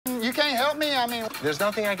You can't help me? I mean... There's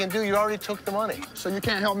nothing I can do. You already took the money. So you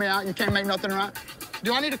can't help me out? You can't make nothing right?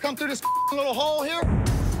 Do I need to come through this little hole here?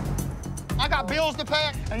 I got bills to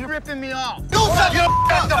pay, and you're ripping me off. You shut the f***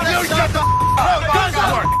 up! You shut the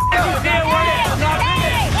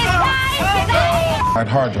My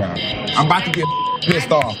hard drive. I'm about to get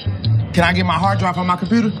pissed off. Can I get my hard drive on my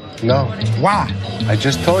computer? No. Why? I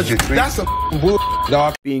just told you. That's a bull,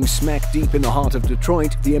 dog. Being smack deep in the heart of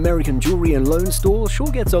Detroit, the American jewelry and loan store sure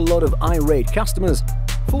gets a lot of irate customers.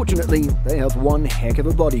 Fortunately, they have one heck of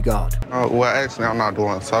a bodyguard. Well, actually, I'm not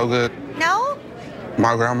doing so good. No?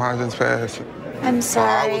 My grandma just passed. I'm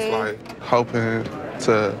sorry. I was like hoping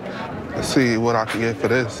to see what I could get for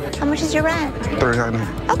this. How much is your rent?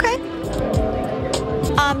 $300. Okay.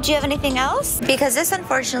 Do you have anything else? Because this,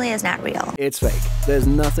 unfortunately, is not real. It's fake. There's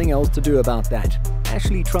nothing else to do about that.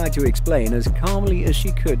 Ashley tried to explain as calmly as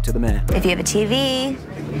she could to the man. If you have a TV,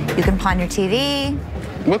 you can pawn your TV.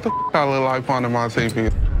 What the f*** I look like pawning my TV?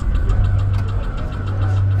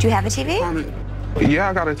 Do you have a TV? Yeah,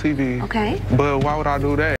 I got a TV. Okay. But why would I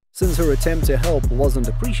do that? Since her attempt to help wasn't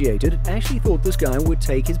appreciated, Ashley thought this guy would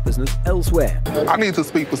take his business elsewhere. I need to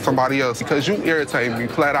speak with somebody else because you irritate me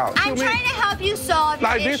flat out. I'm trying to help you solve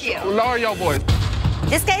your issue. Lower your voice.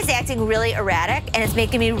 This guy's acting really erratic, and it's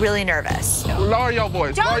making me really nervous. Lower your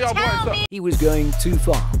voice. Don't Lower your tell voice. me. He was going too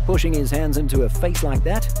far. Pushing his hands into a face like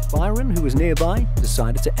that, Byron, who was nearby,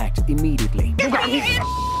 decided to act immediately. You got me.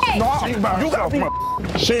 No, she ain't by herself, man.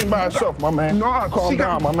 She ain't by herself, my man. No, calm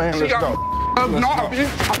down, my man. Let's go. No,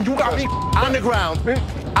 you got me. On the ground.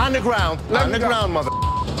 On the ground. On the ground, mother.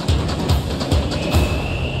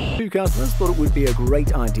 Two customers thought it would be a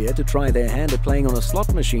great idea to try their hand at playing on a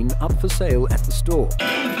slot machine up for sale at the store.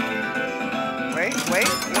 Wait.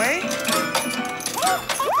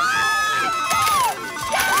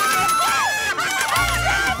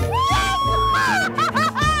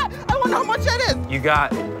 I wonder how much that is. You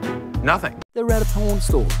got nothing. They're at a pawn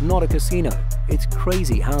store, not a casino. It's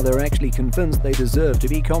crazy how they're actually convinced they deserve to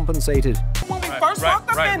be compensated. When we first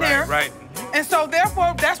walked up in there, and so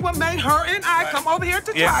therefore that's what made her and I come over here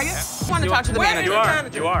to try it. I want to talk to the manager.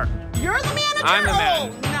 You are. You're the manager? I'm the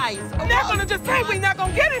manager. Oh, nice. They're not going to just say we're not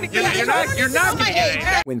going to get anything. You're not going to get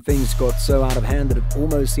anything. When things got so out of hand that it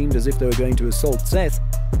almost seemed as if they were going to assault Seth,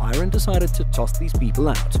 Byron decided to toss these people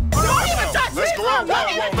out. Don't even touch me. Let's go.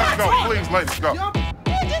 Let's go. Please, ladies, go.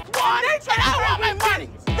 You just want it, and I want my money.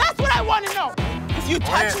 That's what I want to know. If you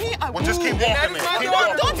touch me, I will. Well, just keep walking,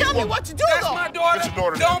 man. Don't tell me what to do, though. That's my daughter. Get your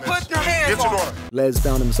daughter. Don't put your hands on her. Get your daughter. Les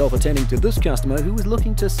found himself attending to this customer who was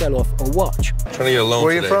looking to sell off a watch. Trying to get a loan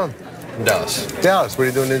Where are you today. from? Dallas. Dallas. What are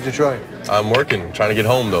you doing in Detroit? I'm working, trying to get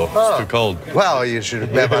home though. It's too cold. Well, you should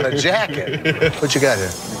have on a jacket. What you got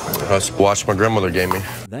here? That's a watch my grandmother gave me.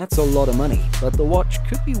 That's a lot of money, but the watch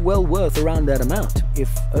could be well worth around that amount, if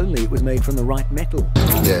only it was made from the right metal.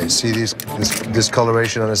 Yeah, you see this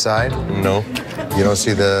discoloration on the side? No. You don't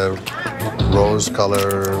see the rose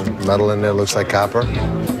color metal in there? Looks like copper?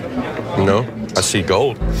 No. I see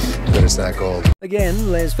gold. But it's not gold.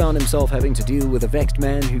 Again, Les found himself having to deal with a vexed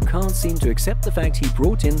man who can't seem to accept the fact he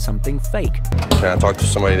brought in something fake. Can I talk to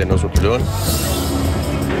somebody that knows what they're doing?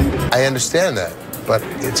 I understand that, but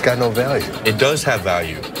it's got no value. It does have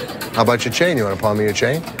value. How about your chain? You want to pawn me your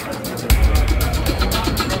chain?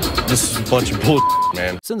 This is a bunch of bullshit,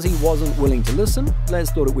 man. Since he wasn't willing to listen, Les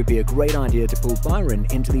thought it would be a great idea to pull Byron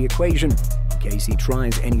into the equation, in case he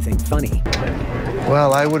tries anything funny.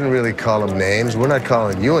 Well, I wouldn't really call them names. We're not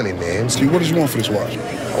calling you any names. See, what does you want for this watch?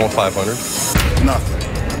 I want 500.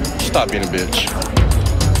 Nothing. Stop being a bitch.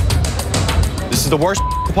 This is the worst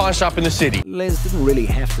pawn shop in the city. Les didn't really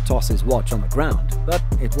have to toss his watch on the ground, but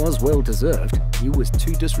it was well deserved. He was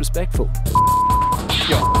too disrespectful.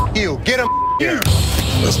 Yo, you, get him here.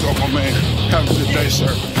 Let's go, my man. Have a good day,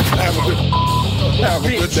 sir. Have a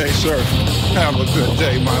good day, sir. Have a good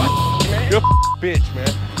day, man. You're a bitch,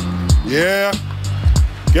 man. Yeah.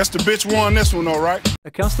 Guess the bitch won this one, all right?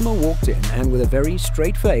 A customer walked in and with a very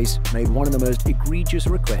straight face made one of the most egregious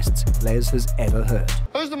requests Les has ever heard.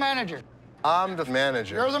 Who's the manager? I'm the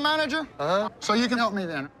manager. You're the manager? Uh-huh. So you can help me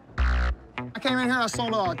then. I came in here, I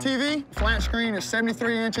sold a TV. Flat screen is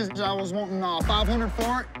 73 inches. I was wanting 500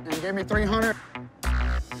 for it, and he gave me 300.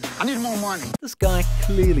 I need more money. This guy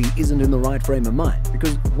clearly isn't in the right frame of mind,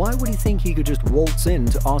 because why would he think he could just waltz in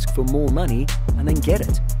to ask for more money and then get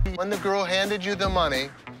it? When the girl handed you the money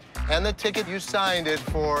and the ticket, you signed it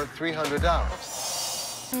for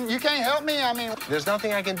 $300. You can't help me? I mean... There's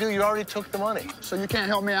nothing I can do. You already took the money. So you can't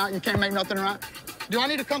help me out? You can't make nothing right? Do I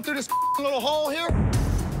need to come through this little hole here?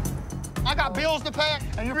 I got bills to pay,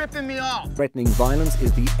 and you're ripping me off. Threatening violence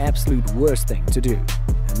is the absolute worst thing to do.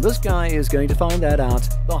 And And this guy is going to find that out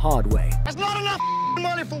the hard way. That's not enough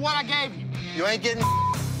money for what I gave you. You ain't getting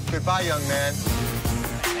goodbye, young man.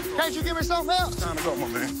 Can't you give me something else? Time to go, my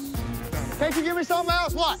man. Can't you give me something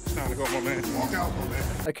else? What? Time to go, my man. Walk out, my man.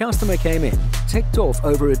 A customer came in, ticked off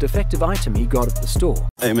over a defective item he got at the store.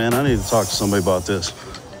 Hey, man, I need to talk to somebody about this.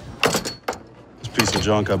 This piece of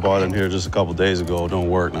junk I bought in here just a couple days ago don't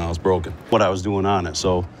work now. It's broken. What I was doing on it,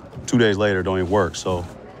 so 2 days later, it don't even work, so.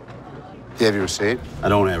 Do you have your receipt? I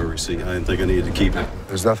don't have a receipt. I didn't think I needed to keep it.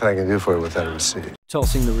 There's nothing I can do for you without a receipt.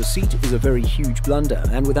 Tossing the receipt is a very huge blunder,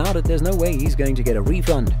 and without it, there's no way he's going to get a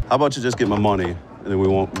refund. How about you just get my money, and then we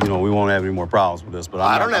won't have any more problems with this. But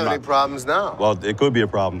I don't have any problems now. Well, it could be a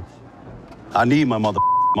problem. I need my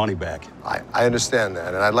money back. I understand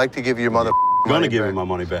that, and I'd like to give you your money give me my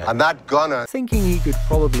money back. I'm not gonna. Thinking he could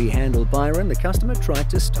probably handle Byron, the customer tried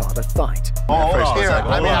to start a fight.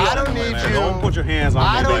 I don't need you. Don't put your hands on me.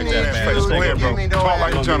 I don't need you. Go ahead, bro. Talk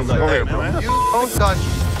like a gentleman. Go ahead, man. You don't touch.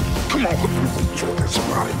 Come on.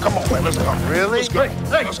 Come on, man. Let's go. Really? Let's go.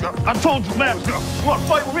 Let's go. I told you, man. You want to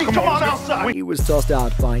fight with me? Come on outside. He was tossed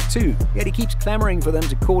out by 2, yet he keeps clamoring for them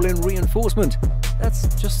to call in reinforcement. That's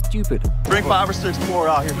just stupid. Bring 5 or 6 more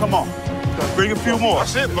out here. Come on. Bring a few more.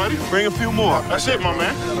 That's it, buddy. Bring a few more. That's it, my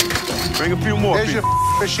man. Bring a few more. Here's your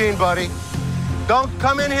machine, buddy. Don't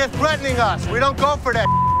come in here threatening us. We don't go for that.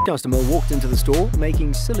 Customer walked into the store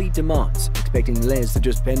making silly demands, expecting Les to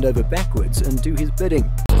just bend over backwards and do his bidding.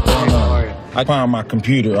 I found my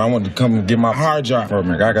computer. I wanted to come and get my hard drive for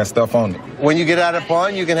me. I got stuff on it. When you get out of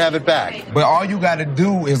pawn, you can have it back. But all you got to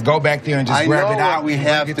do is go back there and just grab it out. I know what we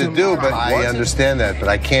have to do, but I understand that. But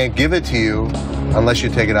I can't give it to you unless you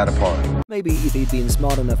take it out of pawn. Maybe if he'd been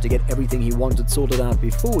smart enough to get everything he wanted sorted out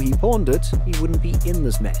before he pawned it, he wouldn't be in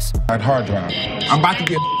this mess. Hard drive. I'm about to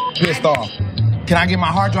get pissed off. Can I get my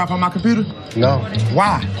hard drive on my computer? No.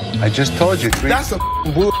 Why? I just told you. That's a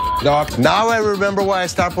bull, dog. Now I remember why I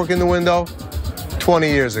stopped working the window 20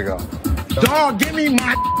 years ago. Dog, give me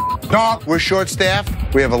my dog. We're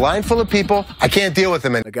short-staffed. We have a line full of people. I can't deal with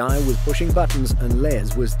them anymore. The guy was pushing buttons and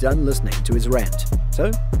Les was done listening to his rant.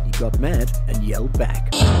 So he got mad and yelled back.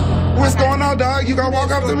 What's going on, dog? You gonna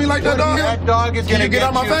walk up to me like that, dog? That dog is gonna get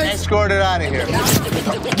out my you face? escorted out of here.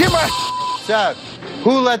 Get my Seth,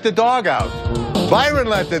 who let the dog out? Byron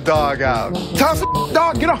let the dog out. tough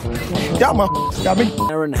dog, get off. Y'all got me.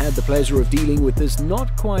 Byron had the pleasure of dealing with this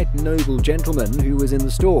not quite noble gentleman who was in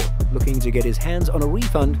the store, looking to get his hands on a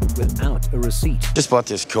refund without a receipt. Just bought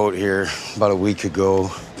this coat here about a week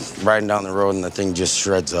ago. Riding down the road and the thing just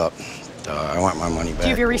shreds up. I want my money back. Do you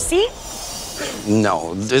have your receipt?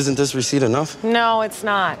 No. Isn't this receipt enough? No, it's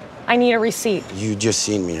not. I need a receipt. You just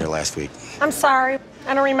seen me here last week. I'm sorry.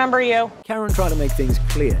 I don't remember you. Karen tried to make things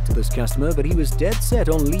clear to this customer, but he was dead set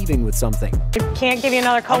on leaving with something. I can't give you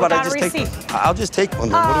another coat without a receipt. I'll just take one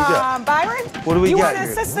then. What do we got? Byron? What do we you got want here?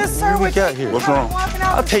 to assist this, sir? What do we got here? What's wrong?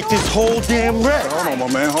 I'll take this whole damn wreck. Hold on, my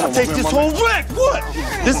man. Hold on, I'll take this whole wreck. What?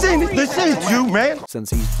 This ain't you, man. Since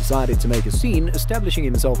he's decided to make a scene, establishing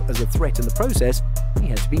himself as a threat in the process, he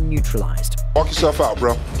had to be neutralized. Walk yourself out,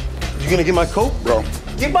 bro. You gonna get my coat? Bro.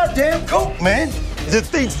 Get my damn coat, man. The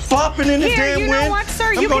thing's flopping in the damn wind. You know what,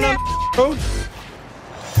 sir? I'm going coat.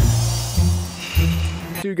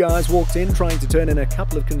 2 guys walked in trying to turn in a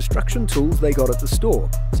couple of construction tools they got at the store.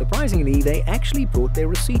 Surprisingly, they actually brought their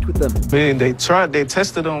receipt with them. They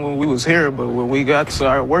tested them when we was here, but when we got to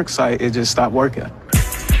our work site, it just stopped working.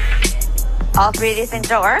 All 3 of these things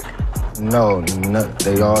don't work? No,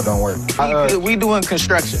 they all don't work. We doing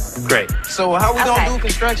construction. Great. So how we gonna do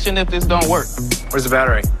construction if this don't work? Where's the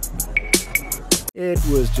battery? It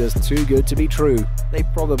was just too good to be true. They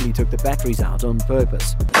probably took the batteries out on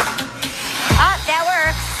purpose. That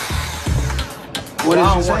works. What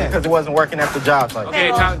did you say? Because it wasn't working at the job site. Okay,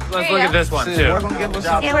 Tom, let's look at this one, too. See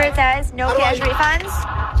where it says no cash refunds?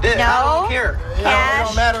 No. I don't care.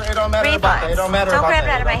 Cash it don't matter about that. It don't matter Don't about grab it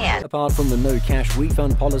that. out of my hand. Apart from the no cash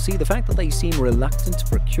refund policy, the fact that they seem reluctant to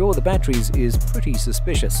procure the batteries is pretty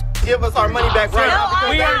suspicious. Give us our money back right now.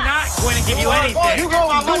 We are not going to give you anything. We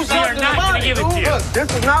are not going to give it to you. This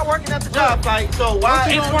is not working at the job site, so why?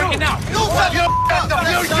 It's working out. It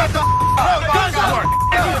doesn't work.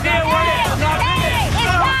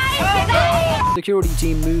 The security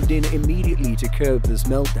team moved in immediately to curb this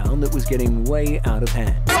meltdown that was getting way out of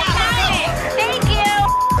hand. Thank you.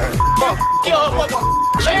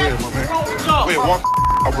 Wait, walk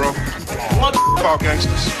out, bro. Fall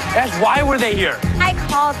gangsters. That's why were they here? I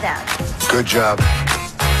called them. Good job.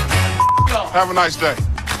 Have a nice day.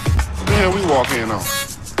 Yeah, we walk in on.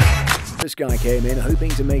 This guy came in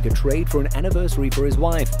hoping to make a trade for an anniversary for his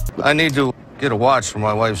wife. I need to get a watch for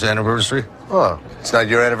my wife's anniversary. Oh, it's not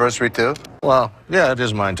your anniversary, too? Well, yeah, it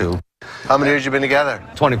is mine too. How many years you been together?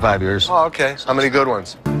 25 years. Oh, okay. How many good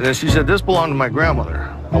ones? She said this belonged to my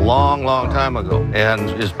grandmother a long, long time ago, and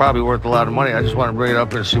it's probably worth a lot of money. I just want to bring it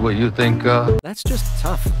up and see what you think. That's just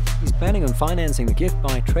tough. He's planning on financing the gift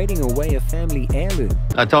by trading away a family heirloom.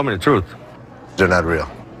 Tell me the truth. They're not real.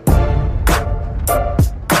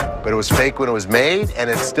 But it was fake when it was made, and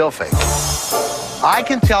it's still fake. I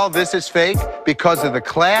can tell this is fake because of the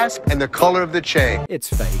clasp and the color of the chain. It's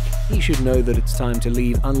fake. He should know that it's time to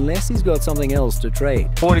leave unless he's got something else to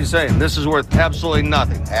trade. What are you saying? This is worth absolutely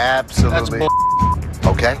nothing. Absolutely. That's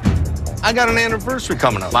okay. I got an anniversary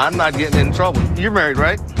coming up. I'm not getting in trouble. You're married,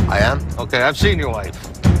 right? I am. Okay, I've seen your wife.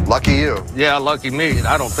 Lucky you. Yeah, lucky me.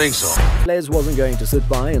 I don't think so. Les wasn't going to sit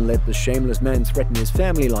by and let the shameless man threaten his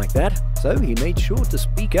family like that, so he made sure to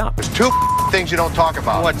speak up. There's two things you don't talk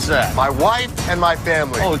about. What's that? My wife and my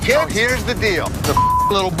family. Oh, kids? So here's the deal. The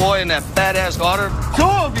little boy and that fat-ass daughter. Two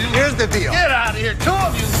of you. Here's the deal. Get out of here. Two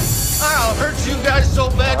of you. I'll hurt you guys so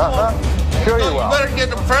bad. Sure you will. You better get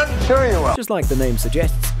in front. Sure you will. Just like the name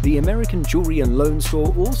suggests, the American Jewelry and Loan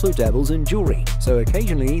Store also dabbles in jewelry, so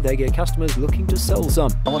occasionally they get customers looking to sell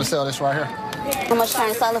some. I want to sell this right here. How much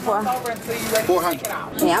trying to sell it for? 400.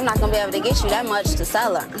 Yeah, I'm not gonna be able to get you that much to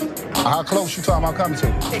sell it. How close you talking about coming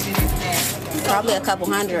to? Probably a couple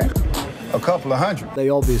hundred. A couple of hundred. They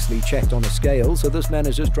obviously checked on a scale, so this man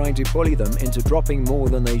is just trying to bully them into dropping more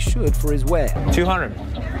than they should for his wear. 200.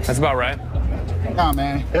 That's about right. Nah,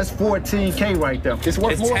 man, that's 14K right there. It's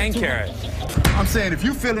worth more. 10 carat. I'm saying, if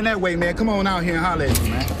you feeling that way, man, come on out here and holler at me,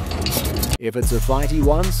 man. If it's a fight he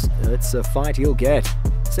wants, it's a fight he'll get.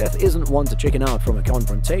 Seth isn't one to chicken out from a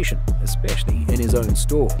confrontation, especially in his own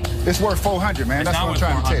store. It's worth 400, man. That's what I'm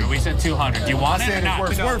trying to tell you. We said 200. Do you want it or not?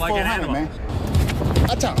 It's worth 400, man.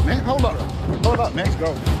 I tell him, man. Hold up. Hold up, man.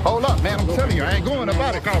 Hold up, man. I'm telling you, I ain't going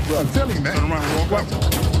about it. I'm telling you, man.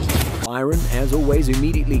 Byron, as always,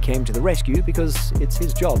 immediately came to the rescue because it's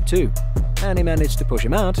his job too. And he managed to push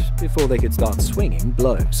him out before they could start swinging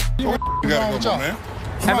blows. You gotta go, my man.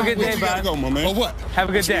 Have a good day, You gotta go, my man. Or what? Have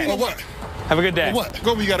a good day. Or what? Have a good day. Or what?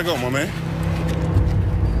 Go where you gotta go, my man.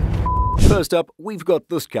 First up, we've got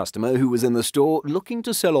this customer who was in the store looking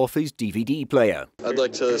to sell off his DVD player. I'd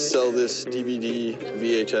like to sell this DVD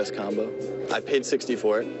VHS combo. I paid $60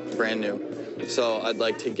 for it, brand new. So I'd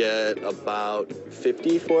like to get about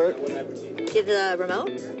 50 for it. Do you have the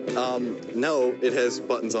remote? No, it has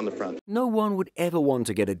buttons on the front. No one would ever want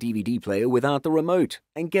to get a DVD player without the remote,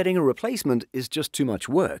 and getting a replacement is just too much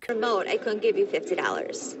work. Remote, I couldn't give you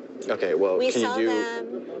 $50. Okay, well, We can sell you do...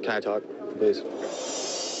 them. Can I talk, please?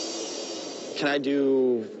 Can I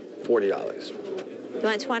do $40? You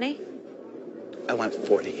want 20? I want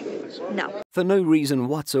 40. No. For no reason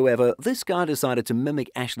whatsoever, this guy decided to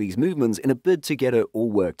mimic Ashley's movements in a bid to get her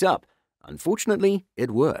all worked up. Unfortunately,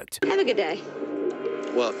 it worked. Have a good day.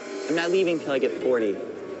 Well, I'm not leaving till I get 40.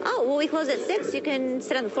 Oh, well, we close at 6. You can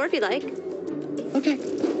sit on the floor if you like. Okay.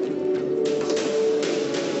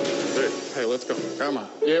 Hey, let's go. Come on.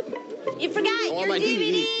 Yep. You forgot your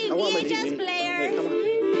DVD, VHS player. Hey, come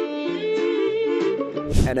on.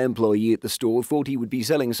 An employee at the store thought he would be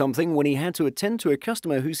selling something when he had to attend to a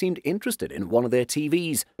customer who seemed interested in one of their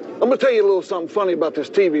TVs. I'm gonna tell you a little something funny about this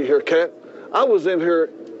TV here, Cat. I was in here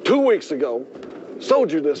 2 weeks ago,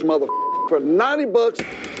 sold you this mother for 90 bucks.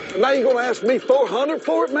 Now you're gonna ask me 400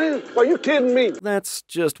 for it, man? Are you kidding me? That's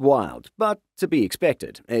just wild, but to be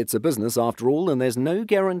expected. It's a business after all, and there's no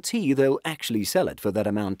guarantee they'll actually sell it for that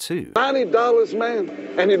amount too. $90, man,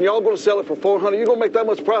 and then y'all gonna sell it for 400. You gonna make that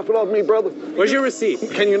much profit off me, brother? Where's your receipt?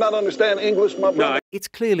 Can you not understand English, my brother? No. It's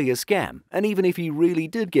clearly a scam, and even if he really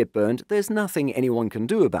did get burned, there's nothing anyone can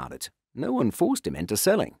do about it. No one forced him into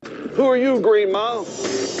selling. Who are you, Green Mile?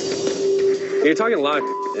 You're talking a lot,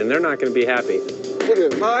 and they're not going to be happy. Look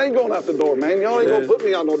at it. I ain't going out the door, man. Y'all ain't gonna put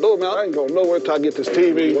me out no door, man. I ain't going nowhere till I get this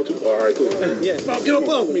TV. All right, cool. Yeah. Get up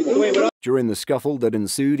off me. During the scuffle that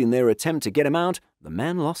ensued in their attempt to get him out, the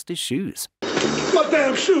man lost his shoes. My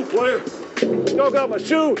damn shoe, player. Y'all got my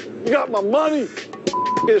shoe. You got my money.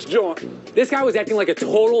 This joint. This guy was acting like a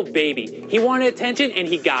total baby. He wanted attention, and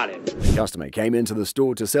he got it. The customer came into the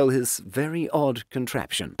store to sell his very odd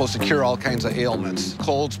contraption. Supposed to cure all kinds of ailments.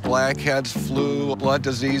 Colds, blackheads, flu, blood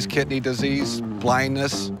disease, kidney disease,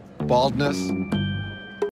 blindness, baldness.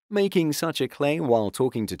 Making such a claim while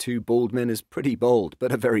talking to two bald men is pretty bold,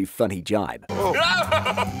 but a very funny jibe.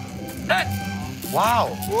 Wow.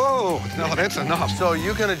 Whoa, no, that's enough. So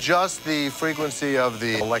you can adjust the frequency of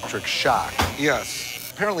the electric shock. Yes.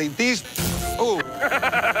 Apparently these... Oh.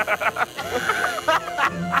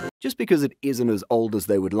 Just because it isn't as old as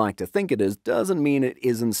they would like to think it is doesn't mean it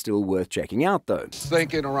isn't still worth checking out, though.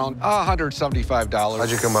 Thinking around $175.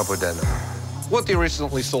 How'd you come up with that number? What they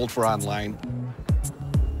recently sold for online.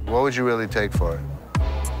 What would you really take for it?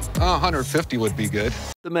 150 would be good.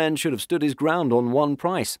 The man should have stood his ground on one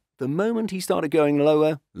price. The moment he started going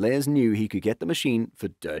lower, Les knew he could get the machine for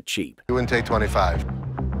dirt cheap. You wouldn't take 25.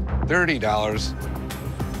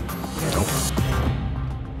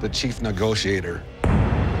 $30. The chief negotiator.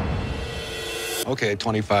 Okay,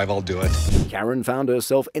 25, I'll do it. Karen found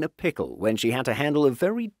herself in a pickle when she had to handle a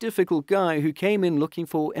very difficult guy who came in looking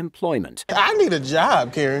for employment. I need a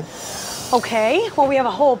job, Karen. Okay, well, we have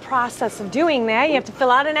a whole process of doing that. You have to fill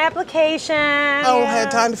out an application. I don't have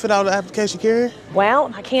time to fill out an application, Karen. Well,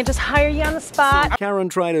 I can't just hire you on the spot. Karen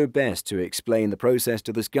tried her best to explain the process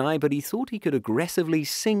to this guy, but he thought he could aggressively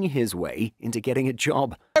sing his way into getting a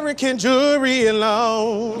job. American jewelry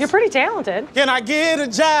alone. You're pretty talented. Can I get a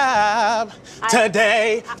job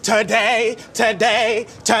today, today, today,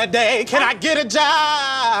 today? Can I get a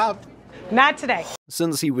job? Not today.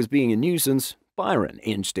 Since he was being a nuisance, Byron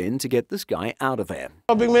inched in to get this guy out of there.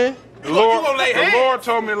 Oh, big man. The Lord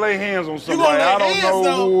told me to lay hands on somebody. I don't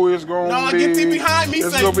know who it's going to be. No, get behind me.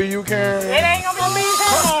 It's going to be you, Karen. It ain't going to be me.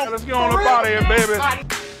 Come on, let's get on up out of here, baby.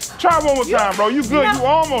 Try one more time, bro. You good. You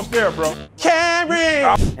almost there, bro.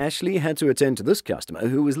 Karen! Ashley had to attend to this customer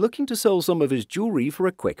who was looking to sell some of his jewelry for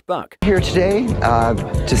a quick buck. Here today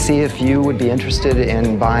to see if you would be interested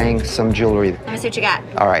in buying some jewelry. Let me see what you got.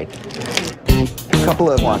 All right. A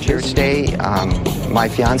couple of ones here today. My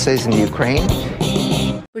fiance's in Ukraine.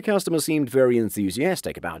 The customer seemed very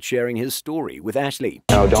enthusiastic about sharing his story with Ashley.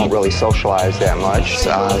 No, don't really socialize that much,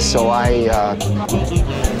 so I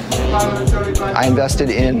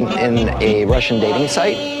invested in a Russian dating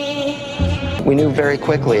site. We knew very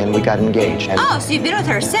quickly and we got engaged. Oh, so you've been with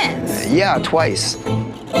her since? Yeah, twice.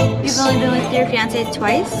 You've only been with your fiancé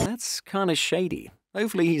twice? That's kind of shady.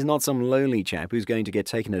 Hopefully he's not some lonely chap who's going to get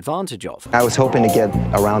taken advantage of. I was hoping to get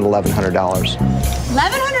around $1,100.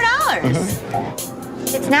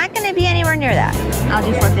 $1,100? It's not going to be anywhere near that. I'll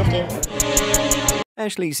do $450.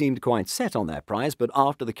 Ashley seemed quite set on that price, but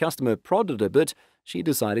after the customer prodded a bit, she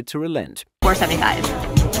decided to relent.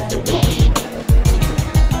 $475.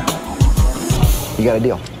 You got a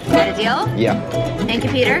deal. You got a deal? Yeah. Thank you,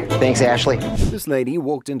 Peter. Thanks, Ashley. This lady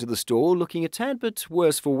walked into the store looking a tad bit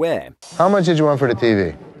worse for wear. How much did you want for the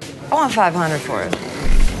TV? I want $500 for it.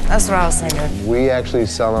 That's what I was thinking. We actually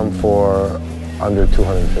sell them for under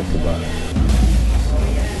 $250.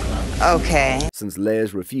 Okay. Since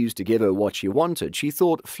Les refused to give her what she wanted, she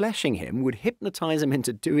thought flashing him would hypnotize him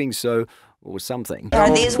into doing so, or something.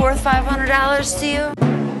 Are these worth $500 to you?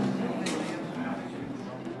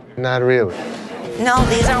 Not really. No,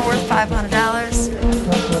 these aren't worth $500.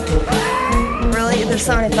 Really? They're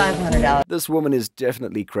 $7,500. This woman is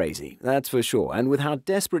definitely crazy, that's for sure. And with how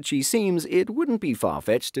desperate she seems, it wouldn't be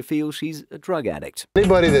far-fetched to feel she's a drug addict.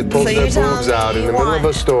 Anybody that pulls their boobs out in the middle of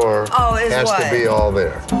a store has to be all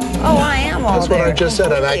there. Oh, I am all there. That's what I just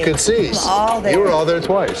said, and I could see. All there. You were all there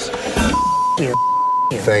twice. Thank you.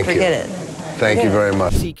 Forget it. Thank you very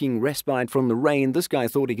much. Seeking respite from the rain, this guy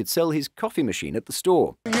thought he could sell his coffee machine at the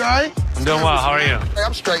store. You all right? I'm doing well. How are you? Hey,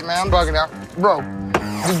 I'm straight, man. I'm bugging out. Bro,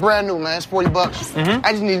 this is brand new, man. It's 40 bucks.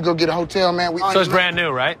 I just need to go get a hotel, man. So it's brand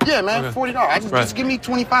new, right? Yeah, man. Okay. $40. Just give me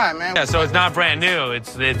 25, man. Yeah, so it's not brand new.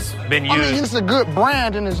 It's been used. I mean, it's a good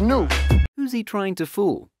brand and it's new. Who's he trying to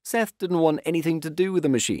fool? Seth didn't want anything to do with the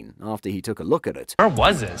machine after he took a look at it. Where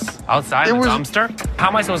was this? Outside the dumpster? How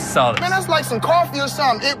am I supposed to sell this? Man, that's like some coffee or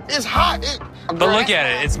something. It's hot. But look at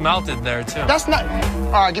it. It's melted there, too. That's not...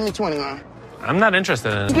 All right, give me 20, man. I'm not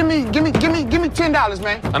interested in it. Give me $10,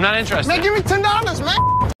 man. I'm not interested. Man, give me $10, man.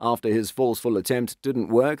 After his forceful attempt didn't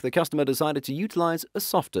work, the customer decided to utilize a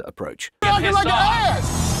softer approach. You're acting like an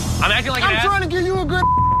ass. I'm acting like an ass? I'm trying to give you a good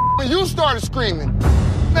when you started screaming.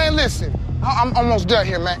 Man, listen. I'm almost done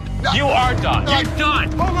here, man. You are done. You're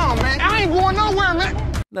done. Hold on, man. I ain't going nowhere, man.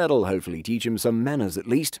 That'll hopefully teach him some manners at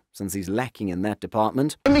least, since he's lacking in that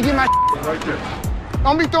department. Let me get my right there.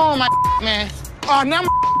 Don't be throwing my man. Now my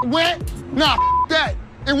wet? Nah, that.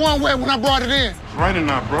 It wasn't wet when I brought it in. Right in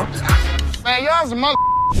now, bro. Man, y'all's a mother.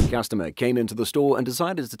 The customer came into the store and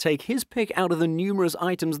decided to take his pick out of the numerous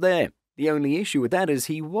items there. The only issue with that is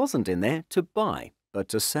he wasn't in there to buy, but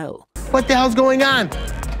to sell. What the hell's going on?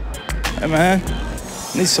 Hey, man,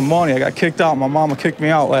 I need some money. I got kicked out. My mama kicked me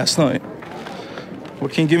out last night.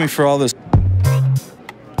 What can you give me for all this?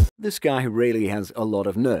 This guy really has a lot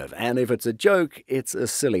of nerve, and if it's a joke, it's a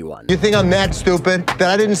silly one. You think I'm that stupid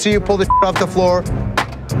that I didn't see you pull the off the floor?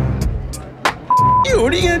 You,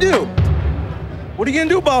 what are you gonna do? What are you gonna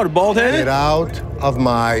do about it, bald-headed? Get out of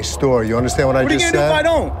my store. You understand what I just said? What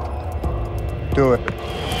are you gonna do if I don't? Do it.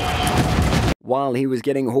 While he was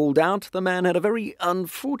getting hauled out, the man had a very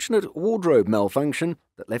unfortunate wardrobe malfunction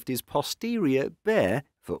that left his posterior bare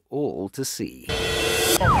for all to see.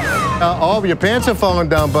 Oh, your pants are falling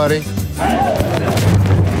down, buddy.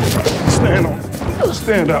 Stand on.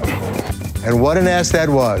 Stand up. And what an ass that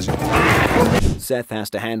was. Seth has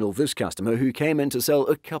to handle this customer who came in to sell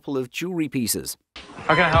a couple of jewelry pieces.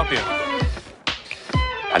 How can I help you?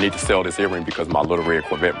 I need to sell this earring because my little red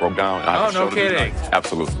Corvette broke down. Oh, no kidding.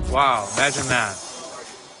 Absolutely. Wow, imagine that.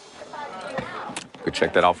 Could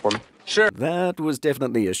check that out for me? Sure. That was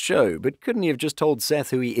definitely a show, but couldn't he have just told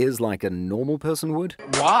Seth who he is like a normal person would?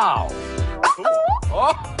 Wow.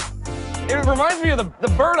 Oh, it reminds me of the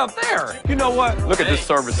bird up there. You know what? Look at this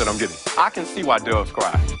service that I'm getting. I can see why doves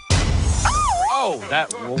cry. Oh,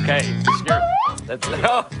 that, okay. That's,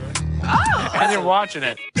 oh. And you're watching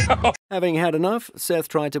it. Having had enough, Seth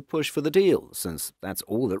tried to push for the deal, since that's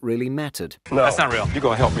all that really mattered. No, that's not real. You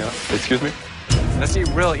gonna help me out? Excuse me? That's a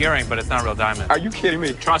real earring, but it's not real diamond. Are you kidding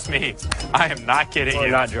me? Trust me, I am not kidding you. You're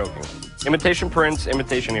not joking. Imitation prince,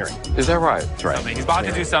 imitation earring. Is that right? That's right. He's about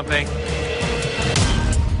to do something.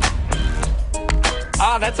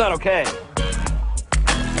 Ah, that's not okay.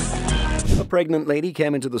 A pregnant lady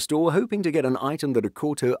came into the store hoping to get an item that had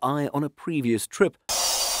caught her eye on a previous trip.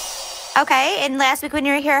 Okay, and last week when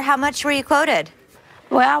you were here, how much were you quoted?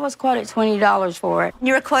 Well, I was quoted $20 for it.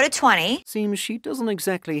 You were quoted $20. Seems she doesn't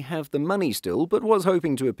exactly have the money still, but was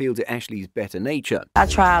hoping to appeal to Ashley's better nature. I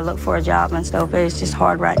try to look for a job and stuff, but it's just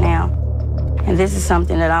hard right now. And this is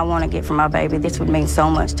something that I want to get for my baby. This would mean so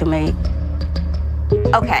much to me.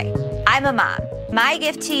 Okay, I'm a mom. My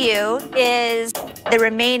gift to you is the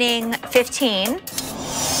remaining 15.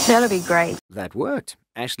 That'll be great. That worked.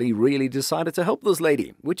 Ashley really decided to help this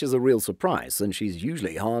lady, which is a real surprise, since she's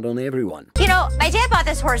usually hard on everyone. You know, my dad bought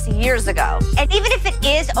this horse years ago, and even if it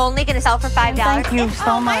is only going to sell for $5, thank you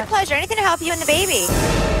so much. My pleasure. Anything to help you and the baby.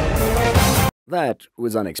 That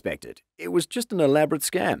was unexpected. It was just an elaborate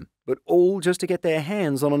scam, but all just to get their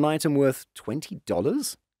hands on an item worth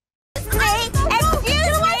 $20? Excuse me.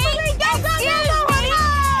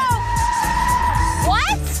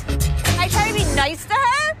 What? I try to be nice to her?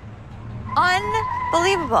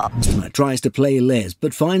 Unbelievable. Customer tries to play Les,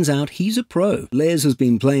 but finds out he's a pro. Les has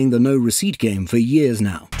been playing the no receipt game for years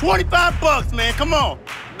now. 25 bucks, man. Come on.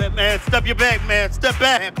 Man, step your back, man. Step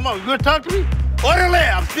back. Come on, you gonna talk to me? Orderly,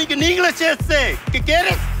 I'm speaking English, just say. You get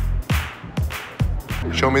it?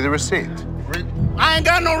 Show me the receipt. I ain't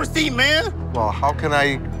got no receipt, man. Well, how can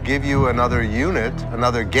I give you another unit,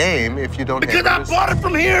 another game, if you don't have Because I bought it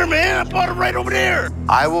from here, man. I bought it right over there.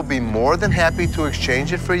 I will be more than happy to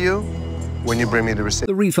exchange it for you when you bring me the receipt.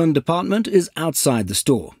 The refund department is outside the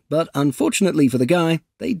store, but unfortunately for the guy,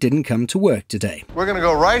 they didn't come to work today. We're gonna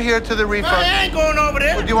go right here to the refund. I ain't going over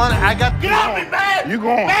there. What do you want? I got. Get off me, man. You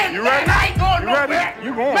going? Man, You ready? Man, I ain't going You nowhere. ready?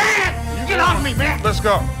 You going? Man, get off me, man. Let's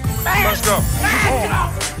go. Man, Let's go. Man, get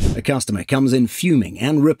off. A customer comes in fuming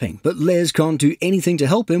and ripping, but Les can't do anything to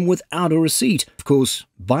help him without a receipt. Of course,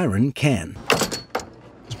 Byron can.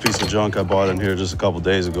 This piece of junk I bought in here just a couple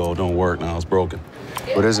days ago don't work now. It's broken.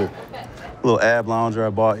 What is it? A little ab lounger I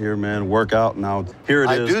bought here, man. Workout. Now, here it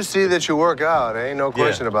is. I do see that you work out. Ain't no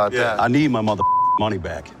question about that. I need my mother money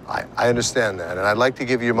back. I understand that, and I'd like to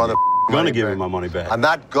give you your mother I'm gonna give you my money back. I'm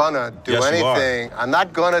not gonna do anything. I'm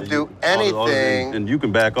not gonna do anything. And you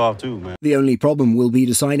can back off too, man. The only problem will be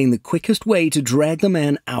deciding the quickest way to drag the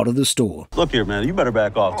man out of the store. Look here, man. You better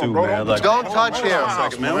back off too, man. Like, don't touch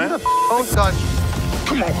him. Man. Don't touch.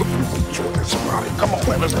 Come on, come on,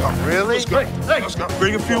 man. Let's go. Really? Let's go. Hey, let's go.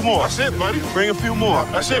 Bring a few more. That's it, buddy. Bring a few more.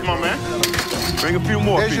 That's it, my man. Bring a few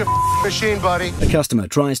more. There's your machine, buddy. A customer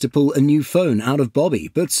tries to pull a new phone out of Bobby,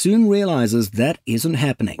 but soon realizes that isn't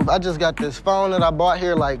happening. I just got this phone that I bought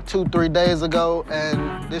here like 2-3 days ago,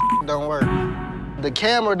 and this don't work. The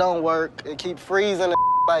camera don't work. It keeps freezing and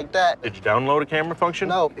like that. Did you download a camera function?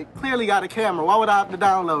 No, it clearly got a camera. Why would I have to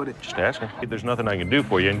download it? Just asking. There's nothing I can do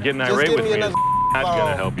for you, and getting Just irate give with me me is another not phone.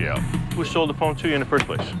 gonna help you out. Who sold the phone to you in the first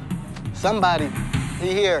place? Somebody.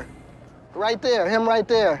 He here. Right there. Him right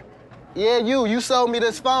there. Yeah, you sold me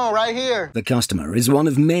this phone right here. The customer is one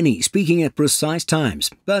of many speaking at precise times,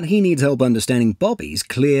 but he needs help understanding Bobby's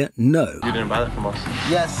clear no. You didn't buy that from us.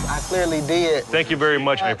 Yes, I clearly did. Thank you very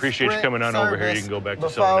much. I appreciate you coming on over here. You can go back to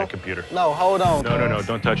selling that computer. No, hold on. No.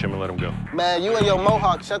 Don't touch him and let him go. Man, you and your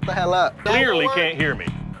mohawk, shut the hell up. Clearly can't hear me.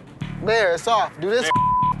 There, it's off. Do this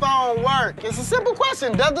phone work? It's a simple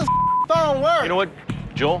question. Does this phone work? You know what,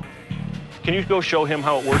 Joel? Can you go show him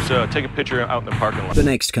how it works? Take a picture out in the parking lot. The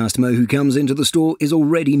next customer who comes into the store is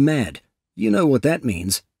already mad. You know what that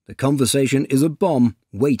means. The conversation is a bomb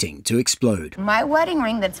waiting to explode. My wedding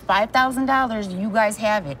ring that's $5,000, you guys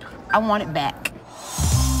have it. I want it back.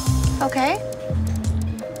 Okay.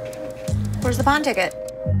 Where's the pawn ticket?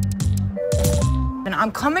 And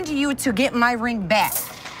I'm coming to you to get my ring back.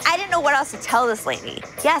 I didn't know what else to tell this lady.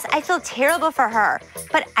 Yes, I feel terrible for her,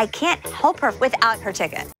 but I can't help her without her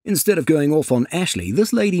ticket. Instead of going off on Ashley,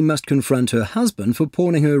 this lady must confront her husband for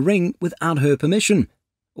pawning her ring without her permission.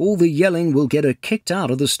 All the yelling will get her kicked out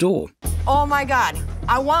of the store. Oh my God,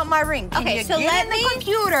 I want my ring. Can Okay, you so get let in the me-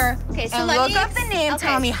 computer Okay, so and let look me up the name, okay,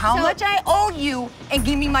 tell me how so- much I owe you, and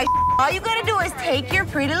give me my All you gotta do is take your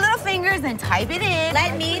pretty little fingers and type it in.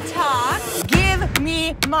 Let me talk. Give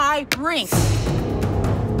me my ring.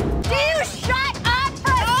 Do you shut up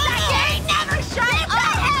for a second? Never shut Get the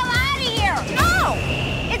hell out of here! No!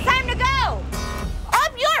 It's time to go!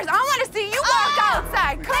 Up yours. I want to see you walk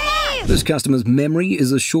outside. Come on. This customer's memory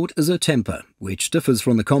is as short as her temper, which differs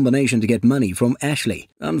from the combination to get money from Ashley.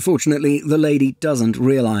 Unfortunately, the lady doesn't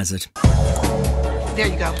realize it. There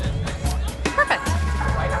you go. Perfect.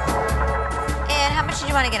 And how much did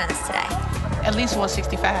you want to get on this today? At least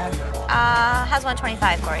 165. How's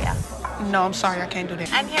 125 for you? No, I'm sorry, I can't do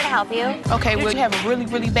that. I'm here to help you. Okay, well, you have a really,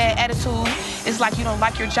 really bad attitude. It's like you don't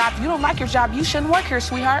like your job. If you don't like your job, you shouldn't work here,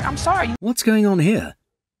 sweetheart. I'm sorry. What's going on here?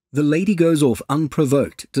 The lady goes off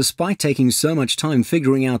unprovoked, despite taking so much time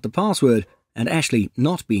figuring out the password, and Ashley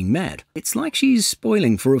not being mad. It's like she's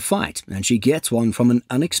spoiling for a fight, and she gets one from an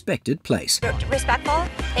unexpected place. Respectful?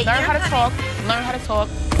 Hey, Learn how to talk. Learn how to talk.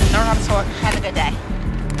 Learn how to talk. Have a good day.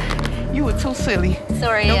 You were too silly. So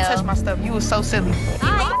are you. Don't touch my stuff. You were so silly.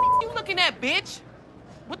 Hi. What you looking at, bitch?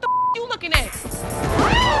 What the you looking at?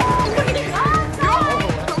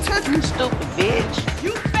 Don't touch me, stupid bitch.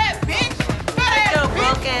 You fat bitch.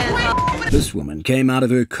 This woman came out of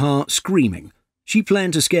her car screaming. She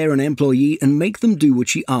planned to scare an employee and make them do what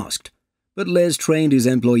she asked. But Les trained his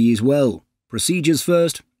employees well. Procedures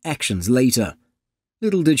first, actions later.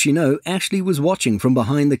 Little did she know Ashley was watching from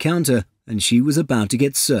behind the counter, and she was about to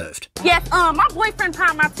get served. Yes, my boyfriend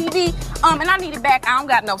pawned my TV, and I need it back. I don't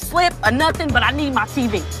got no slip or nothing, but I need my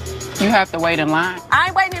TV. You have to wait in line. I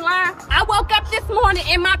ain't waiting in line. I woke up this morning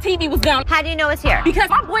and my TV was gone. How do you know it's here? Because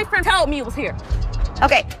my boyfriend told me it was here.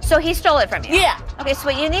 Okay, so he stole it from you? Yeah. Okay, so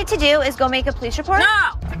what you need to do is go make a police report? No.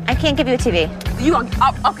 I can't give you a TV. You gonna,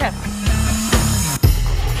 okay.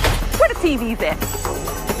 Where the TV's at?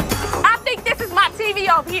 I think this is my TV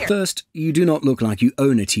over here. First, you do not look like you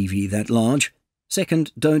own a TV that large.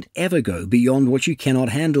 Second, don't ever go beyond what you cannot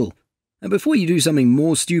handle. And before you do something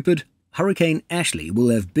more stupid, Hurricane Ashley will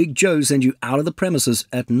have Big Joe send you out of the premises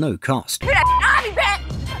at no cost. I'll be back.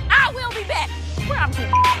 I will be back. Where am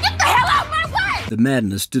I? Get the hell out my way! The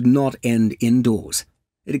madness did not end indoors.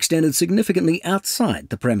 It extended significantly outside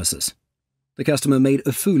the premises. The customer made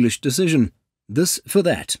a foolish decision. This for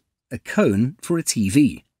that. A cone for a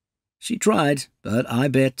TV. She tried, but I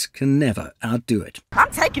bet can never outdo it.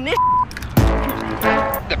 I'm taking this.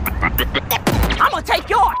 I'm gonna take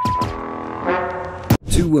yours.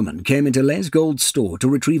 Two women came into Les Gold's store to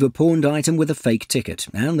retrieve a pawned item with a fake ticket,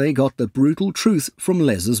 and they got the brutal truth from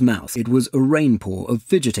Les's mouth. It was a rainpour of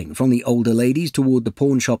fidgeting from the older ladies toward the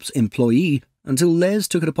pawn shop's employee, until Les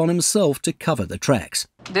took it upon himself to cover the tracks.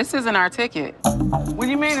 This isn't our ticket. What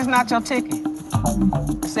do you mean it's not your ticket?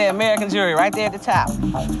 It say American Jury right there at the top.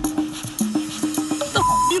 What the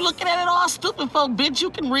you looking at it all stupid for, bitch? You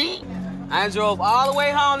can read. I drove all the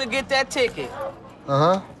way home to get that ticket.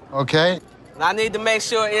 Uh-huh. Okay. I need to make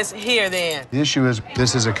sure it's here then. The issue is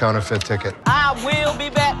this is a counterfeit ticket. I will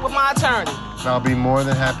be back with my attorney. And I'll be more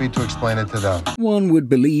than happy to explain it to them. One would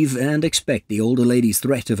believe and expect the older lady's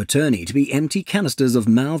threat of attorney to be empty canisters of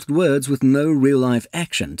mouthed words with no real-life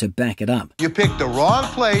action to back it up. You picked the wrong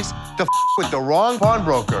place to with the wrong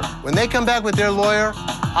pawnbroker. When they come back with their lawyer,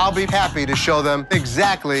 I'll be happy to show them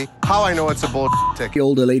exactly how I know it's a ticket. The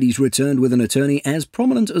older ladies returned with an attorney as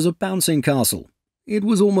prominent as a bouncing castle. It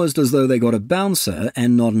was almost as though they got a bouncer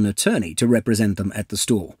and not an attorney to represent them at the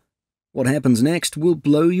store. What happens next will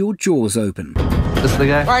blow your jaws open. This the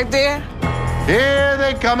guy? Right there. Here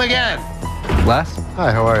they come again. Les?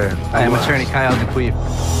 Hi, how are you? I am attorney Kyle DeQueef.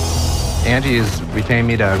 Angie is retained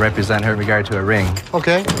me to represent her in regard to a ring.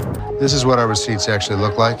 Okay. This is what our receipts actually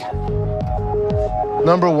look like.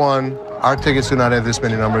 Number one, our tickets do not have this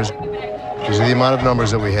many numbers. These are the amount of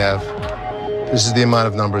numbers that we have. This is the amount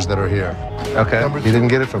of numbers that are here. Okay. He didn't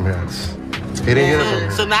get it from here. He didn't get it from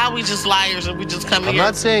here. So now we just liars and we just come I'm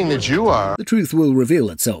not saying that you are. The truth will reveal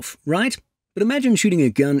itself, right? But imagine shooting a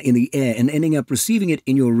gun in the air and ending up receiving it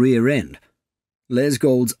in your rear end. Les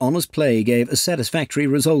Gould's honest play gave a satisfactory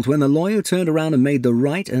result when the lawyer turned around and made the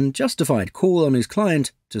right and justified call on his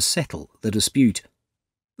client to settle the dispute.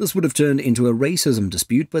 This would have turned into a racism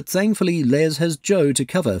dispute, but thankfully Les has Joe to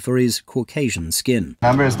cover for his Caucasian skin.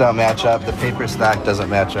 Numbers don't match up. The paper stack doesn't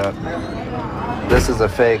match up. This is a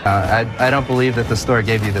fake. I don't believe that the store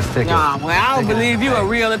gave you this ticket. Nah, well, I don't believe you a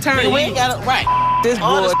real attorney. We ain't got it right. This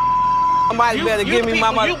boy, somebody better give me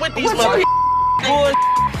my money. You with these mother boy,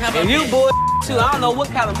 and you boy too. I don't know what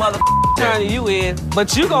kind of mother attorney you is,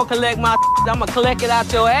 but you gonna collect my. I'm gonna collect it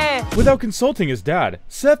out your ass. Without consulting his dad,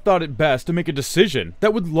 Seth thought it best to make a decision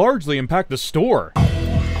that would largely impact the store.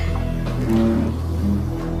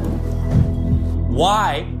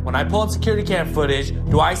 Why, when I pull up security cam footage,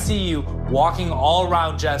 do I see you walking all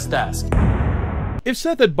around Jeff's desk? If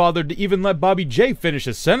Seth had bothered to even let Bobby J finish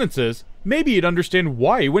his sentences, maybe he'd understand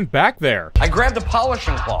why he went back there. I grabbed the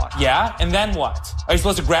polishing cloth. Yeah, and then what? Are you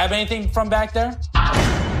supposed to grab anything from back there?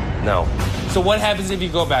 No. So what happens if you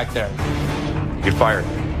go back there? You get fired.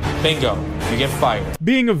 Bingo, you get fired.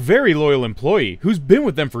 Being a very loyal employee who's been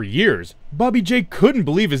with them for years, Bobby J couldn't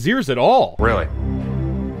believe his ears at all. Really?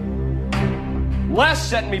 Les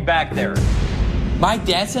sent me back there. My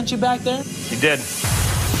dad sent you back there? He did.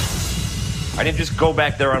 I didn't just go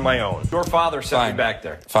back there on my own. Your father sent me back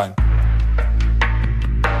there. Fine.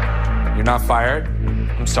 You're not fired?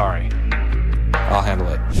 I'm sorry. I'll handle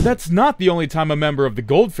it. That's not the only time a member of the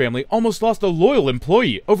Gould family almost lost a loyal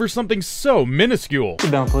employee over something so minuscule.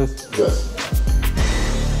 Sit down, please. Yes.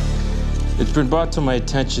 It's been brought to my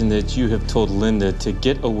attention that you have told Linda to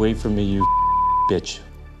get away from me, you bitch.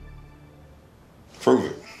 Prove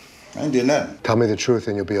it. I ain't did nothing. Tell me the truth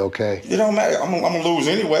and you'll be okay. It don't matter. I'm gonna lose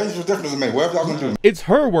anyway. What difference does it make? Whatever y'all gonna do. It's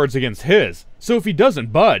her words against his, so if he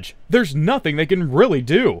doesn't budge, there's nothing they can really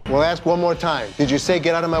do. Well, ask one more time. Did you say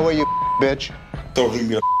get out of my way, you bitch? Told you to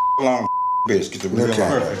be a long bitch. Get the real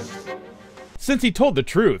line. Since he told the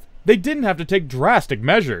truth, they didn't have to take drastic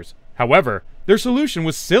measures. However, their solution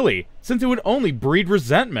was silly, since it would only breed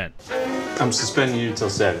resentment. I'm suspending you until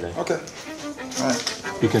Saturday. Okay. All right.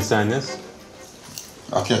 You can sign this.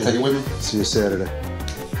 I can't take it with me. See you Saturday.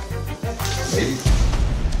 Maybe.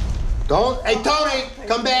 Don't. Hey, Tony,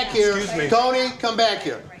 come back here. Excuse me. Tony, come back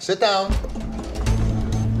here. Sit down.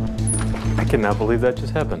 I cannot believe that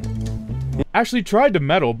just happened. Ashley tried to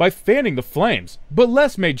meddle by fanning the flames, but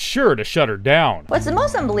Les made sure to shut her down. What's the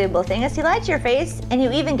most unbelievable thing is he lied to your face, and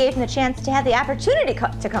you even gave him the chance to have the opportunity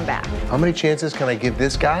to come back. How many chances can I give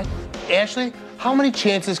this guy? Ashley, how many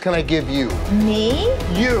chances can I give you? Me?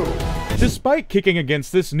 You. Despite kicking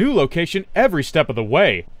against this new location every step of the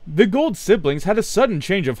way, the Gould siblings had a sudden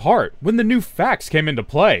change of heart when the new facts came into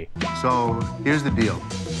play. So, here's the deal.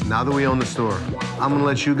 Now that we own the store, I'm gonna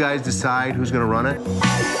let you guys decide who's gonna run it.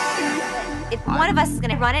 If one of us is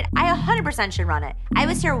gonna run it, I 100% should run it. I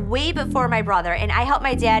was here way before my brother, and I helped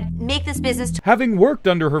my dad make this business. Having worked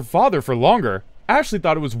under her father for longer, Ashley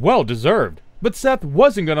thought it was well deserved, but Seth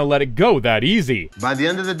wasn't gonna let it go that easy. By the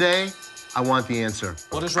end of the day, I want the answer.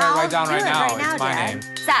 We'll just write it down right now. It's my name.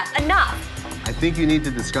 Seth, enough. I think you need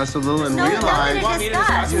to discuss a little and No, realize. you want me to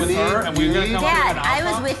discuss with her, and we're gonna come up with Dad, an I was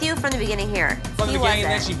outcome? with you from the beginning here. From the beginning,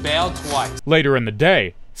 then she bailed twice. Later in the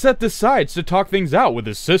day, Seth decides to talk things out with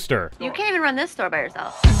his sister. You can't even run this store by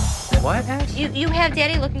yourself. What? You have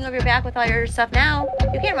Daddy looking over your back with all your stuff now.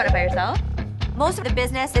 You can't run it by yourself. Most of the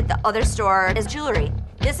business at the other store is jewelry.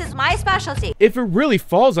 This is my specialty. If it really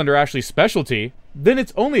falls under Ashley's specialty, then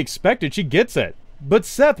it's only expected she gets it. But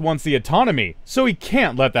Seth wants the autonomy, so he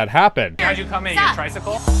can't let that happen. How'd you come in? Stop. Your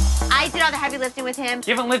tricycle? I did all the heavy lifting with him.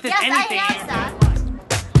 You haven't lifted yes, anything. I have,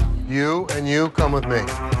 Seth. You and you come with me.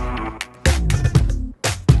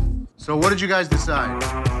 So what did you guys decide?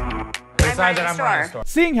 Decide that I'm running the store.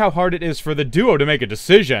 Seeing how hard it is for the duo to make a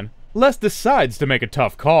decision, Les decides to make a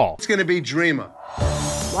tough call. It's gonna be Dreama.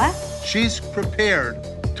 What? She's prepared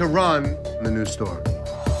to run the new store.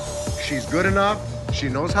 She's good enough, she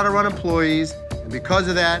knows how to run employees, and because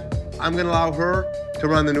of that, I'm gonna allow her to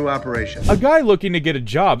run the new operation. A guy looking to get a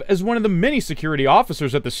job as one of the many security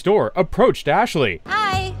officers at the store approached Ashley.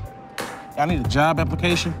 Hi. I need a job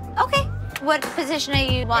application. Okay. What position are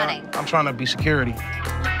you wanting? I'm trying to be security.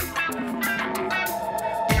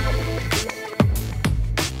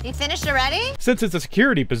 You finished already? Since it's a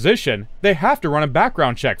security position, they have to run a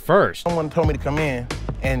background check first. Someone told me to come in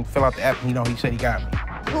and fill out the app, and he said he got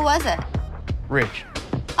me. Who was it? Rich.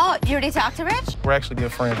 Oh, you already talked to Rich? We're actually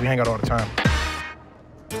good friends. We hang out all the time.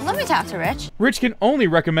 Let me talk to Rich. Rich can only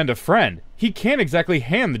recommend a friend. He can't exactly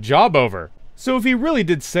hand the job over. So if he really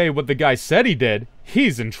did say what the guy said he did,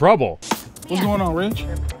 he's in trouble. What's going on, Rich?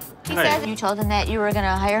 He said you told him that you were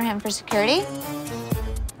gonna hire him for security?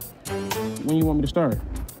 when you want me to start?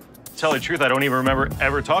 Tell the truth, I don't even remember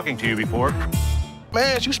ever talking to you before.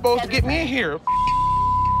 Man, you supposed to get me in here.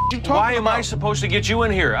 Why am I supposed to get you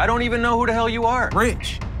in here? I don't even know who the hell you are.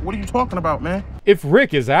 Rich, what are you talking about, man? If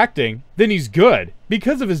Rick is acting, then he's good.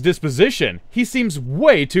 Because of his disposition, he seems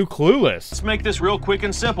way too clueless. Let's make this real quick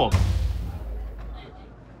and simple.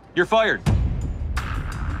 You're fired.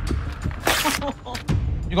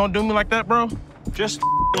 You gonna do me like that, bro? Just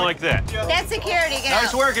like that. That's security, get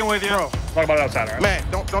Nice out. working with you. Bro, talk about it outside, all right? Man,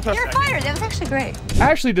 don't touch You're that. fired. That was actually great.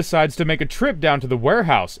 Ashley decides to make a trip down to the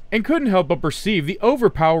warehouse and couldn't help but perceive the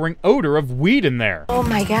overpowering odor of weed in there. Oh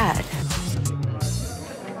my God.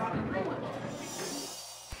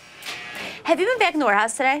 Have you been back in the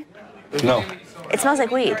warehouse today? No. It smells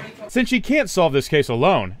like weed. Since she can't solve this case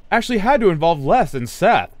alone, Ashley had to involve Les and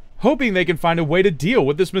Seth, hoping they can find a way to deal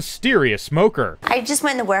with this mysterious smoker. I just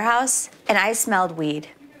went in the warehouse and I smelled weed.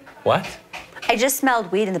 What? I just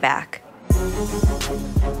smelled weed in the back.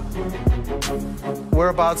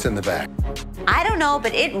 Whereabouts in the back? I don't know,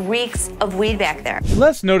 but it reeks of weed back there.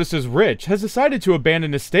 Les notices Rich has decided to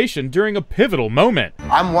abandon his station during a pivotal moment.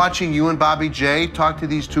 I'm watching you and Bobby J talk to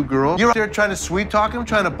these two girls. You're out there trying to sweet talk them,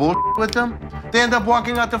 trying to bullshit with them. They end up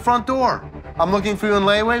walking out the front door. I'm looking for you in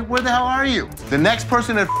layaway. Where the hell are you? The next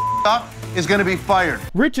person that up is going to be fired.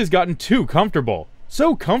 Rich has gotten too comfortable.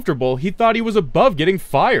 So comfortable, he thought he was above getting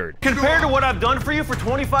fired. Compared to what I've done for you for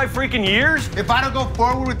 25 freaking years? If I don't go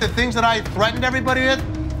forward with the things that I threatened everybody with,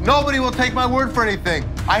 nobody will take my word for anything.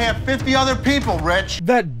 I have 50 other people, Rich.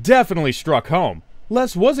 That definitely struck home.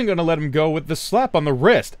 Les wasn't going to let him go with the slap on the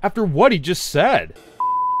wrist after what he just said.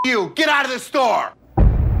 You, get out of the store.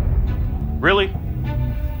 Really?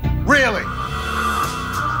 Really?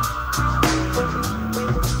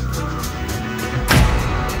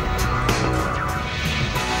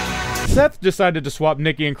 Seth decided to swap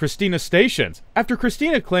Nikki and Christina's stations after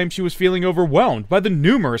Christina claimed she was feeling overwhelmed by the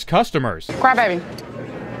numerous customers. Cry, baby.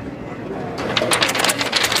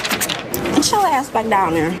 Get your ass back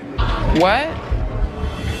down there. What?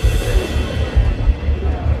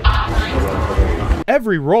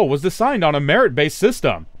 Every role was assigned on a merit-based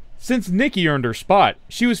system. Since Nikki earned her spot,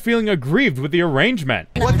 she was feeling aggrieved with the arrangement.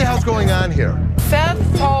 What the hell's going on here? Seth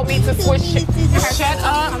told me to switch. Shut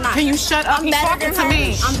up. Can you shut up? He's talking to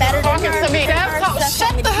me. I'm better than her. Talking to me.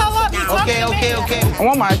 Shut the hell up. He's talking to me. Okay. I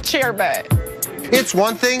want my chair back. It's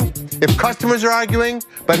one thing if customers are arguing,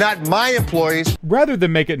 but not my employees. Rather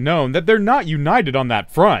than make it known that they're not united on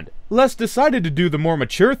that front, Les decided to do the more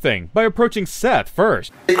mature thing by approaching Seth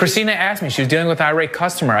first. Christina asked me. She was dealing with an irate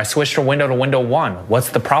customer. I switched her window to window 1. What's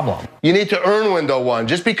the problem? You need to earn window 1.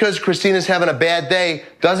 Just because Christina's having a bad day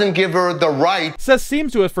doesn't give her the right. Seth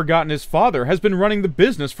seems to have forgotten his father has been running the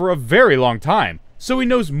business for a very long time, so he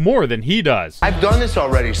knows more than he does. I've done this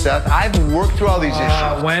already, Seth. I've worked through all these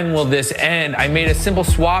issues. When will this end? I made a simple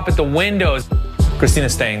swap at the windows.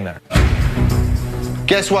 Christina's staying there.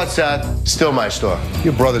 Guess what, Seth? Still my store.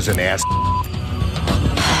 Your brother's an ass.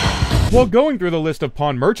 While going through the list of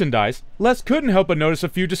pawn merchandise, Les couldn't help but notice a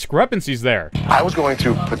few discrepancies there. I was going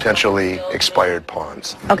through potentially expired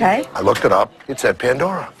pawns. Okay. I looked it up. It said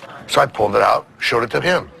Pandora. So I pulled it out, showed it to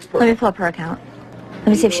him. Let me pull up her account. Let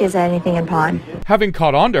me see if she has anything in pawn. Having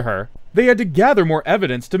caught on to her, they had to gather more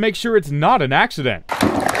evidence to make sure it's not an accident.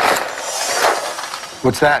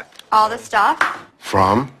 What's that? All the stuff.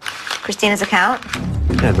 From? Christina's account.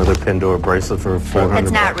 Yeah, another Pandora bracelet for $400.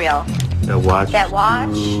 It's not real. That watch. That watch.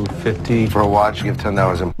 $250 for a watch. Give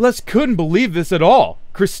 $10. Les couldn't believe this at all.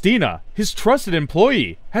 Christina, his trusted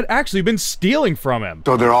employee, had actually been stealing from him.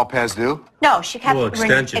 So they're all past due? No, she kept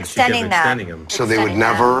extending them. So they would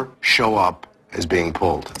never show up as being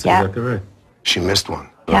pulled. That's exactly right. She missed one.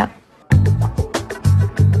 Yep.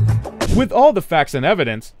 With all the facts and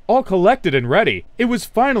evidence, all collected and ready, it was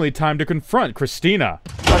finally time to confront Christina.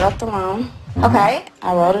 Wrote up the loan. Okay.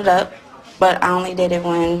 I wrote it up, but I only did it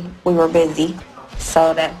when we were busy.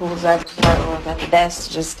 So that whoever was at the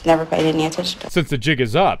desk just never paid any attention to it. Since the jig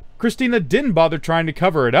is up, Christina didn't bother trying to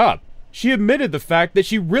cover it up. She admitted the fact that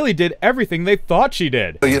she really did everything they thought she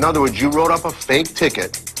did. So in other words, you wrote up a fake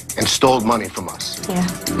ticket and stole money from us. Yeah.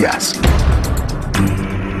 Yes.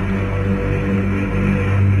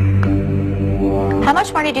 How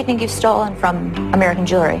much money do you think you've stolen from American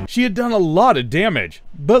Jewelry? She had done a lot of damage,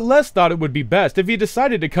 but Les thought it would be best if he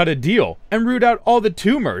decided to cut a deal and root out all the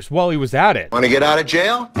tumors while he was at it. Want to get out of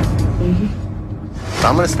jail? Mm-hmm.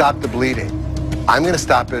 I'm going to stop the bleeding. I'm going to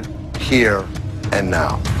stop it here and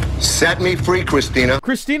now. Set me free, Christina.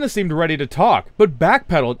 Christina seemed ready to talk, but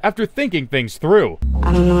backpedaled after thinking things through.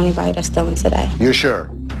 I don't know anybody that's stolen today. You're sure?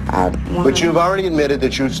 But you've already admitted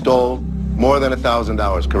that you stole more than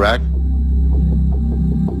 $1,000, correct?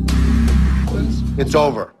 It's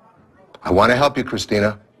over. I want to help you,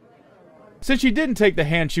 Christina. Since she didn't take the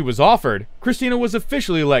hand she was offered, Christina was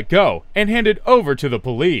officially let go and handed over to the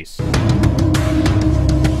police.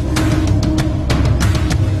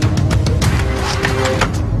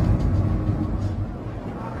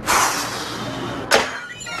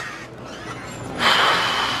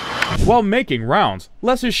 While making rounds,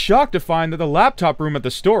 Les is shocked to find that the laptop room at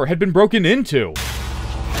the store had been broken into.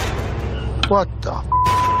 What the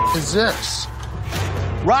is this?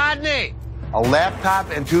 Rodney! A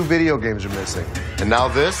laptop and 2 video games are missing. And now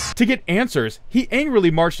this? To get answers, he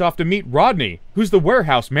angrily marched off to meet Rodney, who's the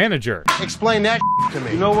warehouse manager. Explain that to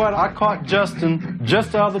me. You know what? I caught Justin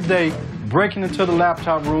just the other day breaking into the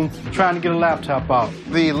laptop room, trying to get a laptop out.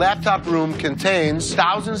 The laptop room contains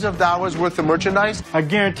thousands of dollars worth of merchandise? I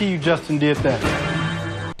guarantee you Justin did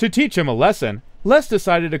that. To teach him a lesson, Les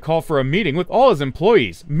decided to call for a meeting with all his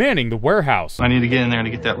employees manning the warehouse. I need to get in there to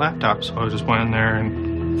get that laptop, so I just went in there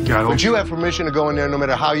and got it. But you have permission to go in there no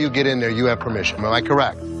matter how you get in there, you have permission. Am I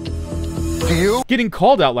correct? Do you? Getting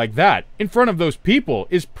called out like that in front of those people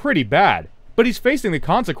is pretty bad, but he's facing the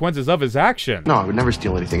consequences of his action. No, I would never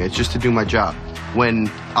steal anything. It's just to do my job. When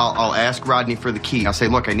I'll ask Rodney for the key, I'll say,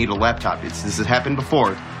 look, I need a laptop. This has happened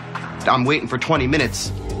before. I'm waiting for 20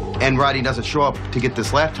 minutes. And Rodney doesn't show up to get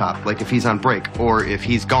this laptop, like if he's on break or if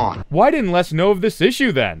he's gone. Why didn't Les know of this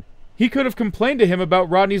issue then? He could have complained to him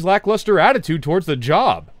about Rodney's lackluster attitude towards the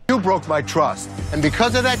job. You broke my trust. And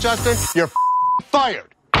because of that, Justin, you're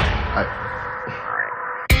fired.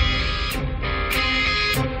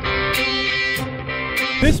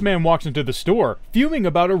 This man walks into the store, fuming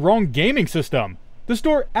about a wrong gaming system. The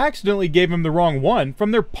store accidentally gave him the wrong one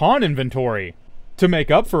from their pawn inventory. To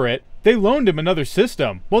make up for it, they loaned him another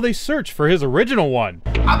system while they searched for his original one.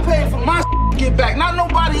 I paid for my to get back, not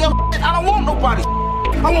nobody else. I don't want nobody.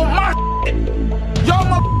 I want my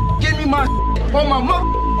y'all give me my on my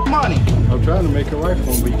money. I'm trying to make it right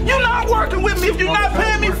for me. You're not working with me if you're not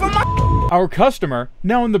paying me for my. Our customer,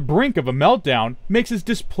 now on the brink of a meltdown, makes his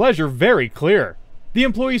displeasure very clear. The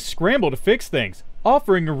employees scramble to fix things,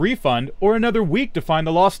 offering a refund or another week to find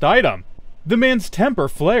the lost item. The man's temper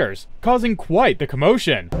flares, causing quite the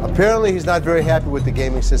commotion. Apparently he's not very happy with the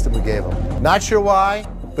gaming system we gave him. Not sure why,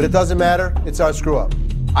 but it doesn't matter. It's our screw up.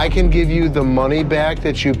 I can give you the money back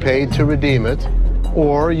that you paid to redeem it,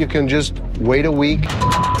 or you can just wait a week.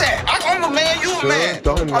 I'm a man, you a man.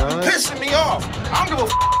 Don't You're pissing me off. I don't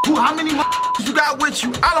give a how many you got with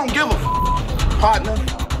you. I don't give a partner.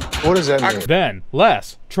 What does that mean? Then,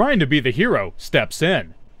 Les, trying to be the hero, steps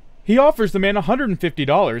in. He offers the man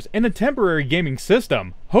 $150 and a temporary gaming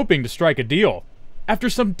system, hoping to strike a deal. After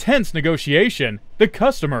some tense negotiation, the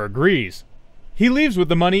customer agrees. He leaves with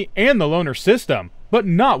the money and the loaner system, but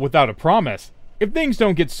not without a promise. If things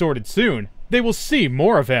don't get sorted soon, they will see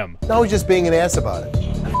more of him. Now he's just being an ass about it.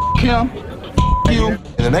 Him. You.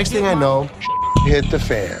 And the next thing I know, hit the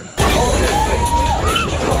fan.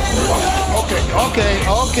 Okay.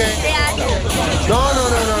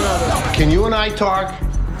 No. Can you and I talk?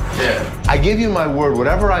 Yeah. I give you my word,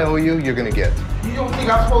 whatever I owe you, you're gonna get. You don't think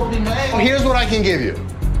I'm supposed to be mad? Here's what I can give you.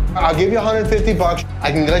 I'll give you $150.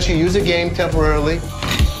 I can let you use a game temporarily.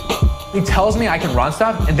 He tells me I can run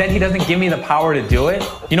stuff, and then he doesn't give me the power to do it.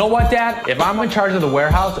 You know what, Dad? If I'm in charge of the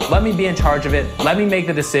warehouse, let me be in charge of it. Let me make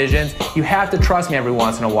the decisions. You have to trust me every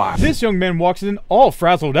once in a while. This young man walks in all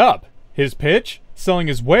frazzled up. His pitch? Selling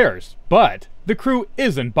his wares. But the crew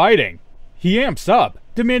isn't biting. He amps up,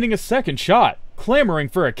 demanding a second shot, clamoring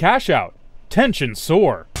for a cash out. Tension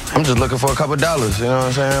soar. I'm just looking for a couple dollars, you know what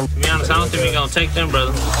I'm saying? To be honest, I don't think we're gonna take them,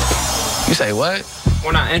 brother. You say what?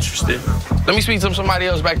 We're not interested. Let me speak to somebody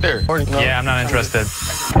else back there. Yeah, I'm not interested.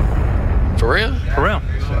 For real? For real.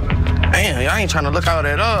 Damn, y'all ain't trying to look out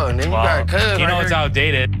at all. And then you got cuz you know right it's here.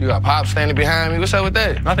 outdated. You got Pop standing behind me. What's up with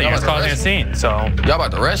that? Nothing, you're just causing a scene, so. Y'all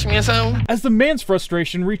about to rush me or something? As the man's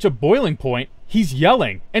frustration reached a boiling point, he's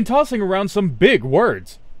yelling and tossing around some big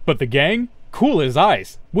words. But the gang? Cool as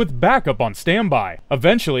ice, with backup on standby.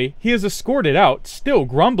 Eventually, he is escorted out, still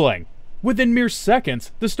grumbling. Within mere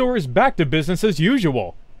seconds, the store is back to business as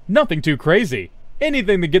usual. Nothing too crazy.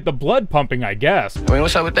 Anything to get the blood pumping, I guess. I mean,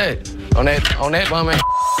 what's up with that? On that, bum, man.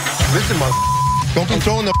 Listen, don't be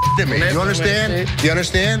throwing the at me. You understand? You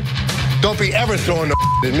understand? Don't be ever throwing the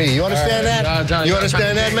at me. You understand that? You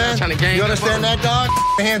understand that, man? You understand that, dog?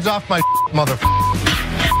 Hands off my mother.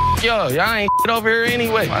 Yo, y'all ain't over here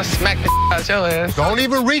anyway. I smack the out your ass. Don't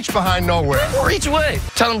even reach behind nowhere. Reach what?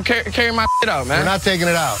 Tell them carry my out, man. We're not taking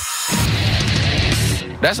it out.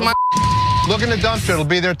 That's my Look in the dumpster. It'll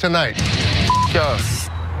be there tonight. Yo,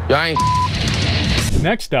 y'all ain't.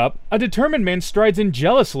 Next up, a determined man strides in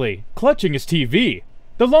jealously, clutching his TV.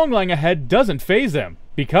 The long line ahead doesn't faze him,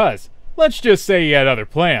 because, let's just say he had other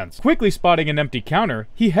plans. Quickly spotting an empty counter,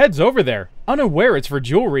 he heads over there, unaware it's for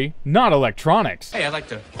jewelry, not electronics. Hey, I'd like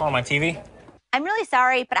to borrow my TV. I'm really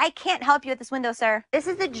sorry, but I can't help you with this window, sir. This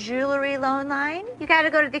is the jewelry loan line. You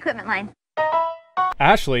gotta go to the equipment line.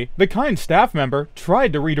 Ashley, the kind staff member,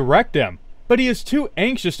 tried to redirect him, but he is too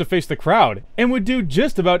anxious to face the crowd and would do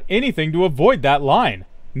just about anything to avoid that line.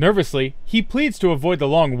 Nervously, he pleads to avoid the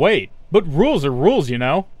long wait, but rules are rules, you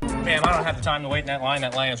know. Ma'am, I don't have the time to wait in that line.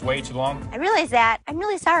 That line is way too long. I realize that. I'm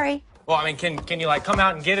really sorry. Well, I mean, can you, like, come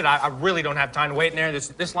out and get it? I really don't have time to wait in there.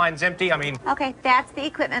 This line's empty. I mean... Okay, that's the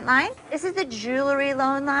equipment line. This is the jewelry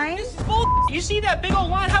loan line. This is bull. You see that big old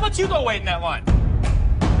line? How about you go wait in that line?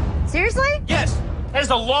 Seriously? Yes. That is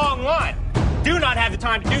a long line. Do not have the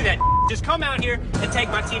time to do that. Just come out here and take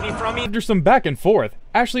my TV from me. After some back and forth,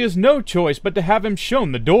 Ashley has no choice but to have him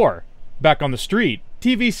shown the door. Back on the street,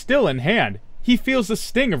 TV still in hand, he feels the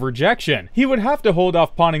sting of rejection. He would have to hold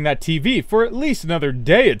off pawning that TV for at least another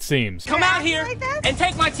day, it seems. Come out here and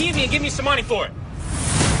take my TV and give me some money for it.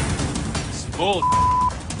 It's bull.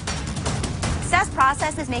 Seth's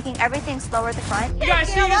process is making everything slower at the front. You guys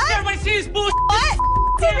see this? Everybody see this bullshit? What?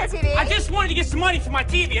 TV. I just wanted to get some money for my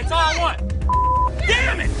TV. That's all I want.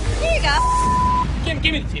 Damn it! Here you go.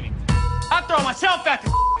 Give me the TV. I'll throw myself at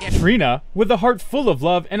the Trina, with a heart full of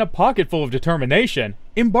love and a pocket full of determination,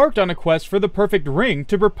 embarked on a quest for the perfect ring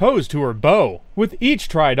to propose to her beau. With each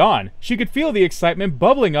tried on, she could feel the excitement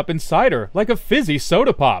bubbling up inside her like a fizzy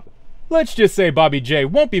soda pop. Let's just say Bobby J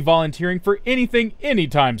won't be volunteering for anything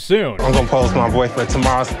anytime soon. I'm gonna propose to my boyfriend.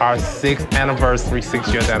 Tomorrow's our 6th anniversary,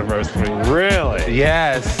 6 years anniversary. Really?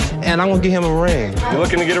 Yes. And I'm gonna get him a ring. You're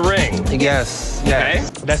looking to get a ring? Yes.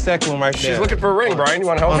 Yes. Okay. That second one right there. She's looking for a ring, Brian. You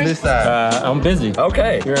wanna help me? On this side. I'm busy.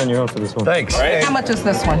 Okay. You're on your own for this one. Thanks. Right. How much is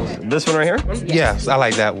this one? This one right here? Yes, I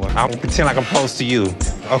like that one. I'll pretend like I'm close to you,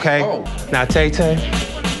 okay? Oh. Now, Tay-Tay,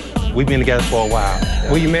 we've been together for a while.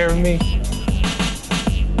 Will you marry me?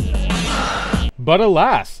 But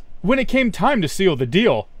alas, when it came time to seal the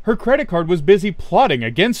deal, her credit card was busy plotting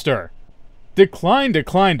against her. Decline,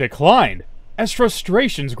 decline, declined. As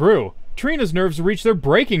frustrations grew, Trina's nerves reached their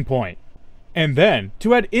breaking point. And then,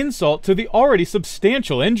 to add insult to the already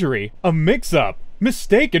substantial injury, a mix-up,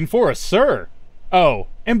 mistaken for a sir. Oh,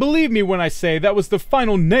 and believe me when I say that was the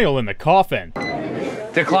final nail in the coffin.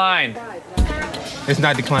 Declined. It's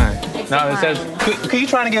not declined. No, it says... Could you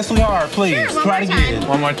try to get sweetheart, please? Sure, try to get it.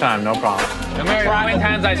 One more time, no problem. No matter how many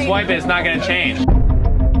times I swipe it, it's not gonna change.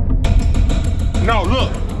 No,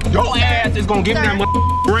 look. Your ass is gonna give me that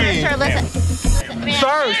ring. Sir, listen.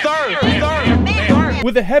 Sir.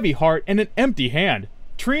 With a heavy heart and an empty hand,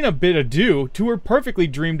 Trina bid adieu to her perfectly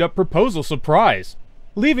dreamed up proposal surprise,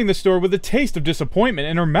 leaving the store with a taste of disappointment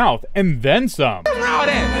in her mouth and then some. You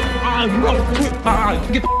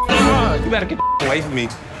better get the away from me.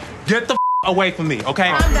 Get the away from me,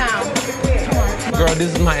 okay? Calm down. Girl,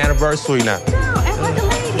 this is my anniversary now. No, act like a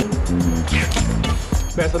lady.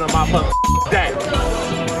 Messing up my day.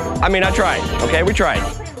 I mean, I tried. Okay, we tried.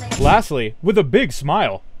 Lastly, with a big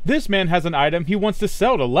smile, this man has an item he wants to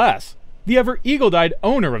sell to Les, the ever eagle-eyed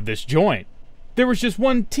owner of this joint. There was just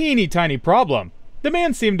one teeny tiny problem. The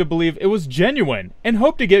man seemed to believe it was genuine and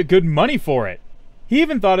hoped to get good money for it. He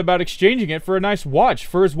even thought about exchanging it for a nice watch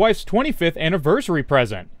for his wife's 25th anniversary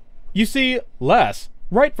present. You see, Les,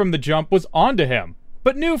 right from the jump, was onto him,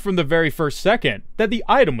 but knew from the very first second that the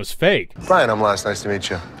item was fake. Brian, I'm Les. Nice to meet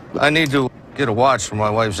you. I need to get a watch for my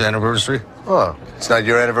wife's anniversary. Oh, it's not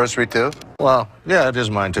your anniversary too? Well, yeah, it is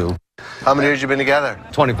mine too. How many years you been together?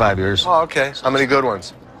 25 years. Oh, okay. How many good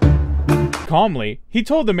ones? Calmly, he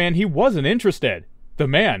told the man he wasn't interested. The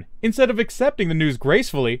man, instead of accepting the news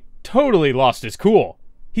gracefully, totally lost his cool.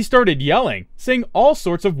 He started yelling, saying all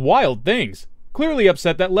sorts of wild things, clearly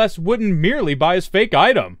upset that Les wouldn't merely buy his fake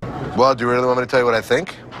item. Well, do you really want me to tell you what I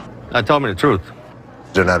think? Tell me the truth.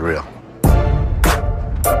 They're not real.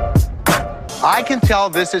 I can tell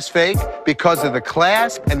this is fake because of the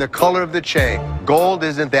clasp and the color of the chain. Gold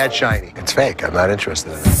isn't that shiny. It's fake. I'm not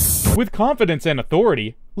interested in it. With confidence and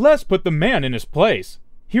authority, Les put the man in his place.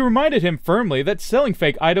 He reminded him firmly that selling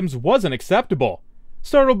fake items wasn't acceptable.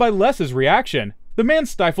 Startled by Les's reaction, the man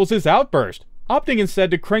stifles his outburst, opting instead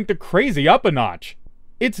to crank the crazy up a notch.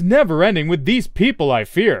 It's never ending with these people, I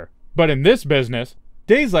fear. But in this business,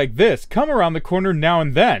 days like this come around the corner now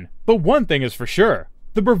and then. But one thing is for sure.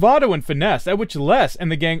 The bravado and finesse at which Les and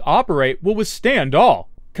the gang operate will withstand all,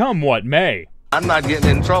 come what may. I'm not getting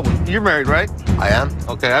in trouble. You're married, right? I am.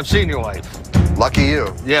 Okay, I've seen your wife. Lucky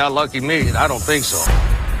you. Yeah, lucky me. I don't think so.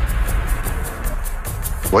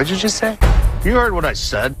 What'd you just say? You heard what I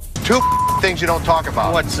said. Too things you don't talk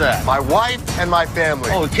about. What's that? My wife and my family.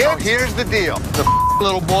 Oh, kids? So here's the deal. The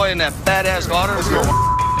little boy and that fat ass daughter. Let's go.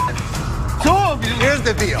 Two of you. Here's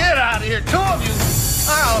the deal. Get out of here. Two of you.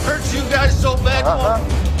 I'll hurt you guys so bad.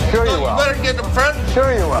 Sure you will. You better get the friend.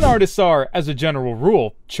 Sure you will. Some artists are, as a general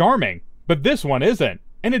rule, charming, but this one isn't.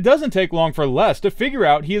 And it doesn't take long for Les to figure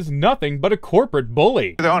out he is nothing but a corporate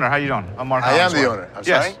bully. The owner, how you doing? I'm Mark I am Hollingsworth. the owner. I'm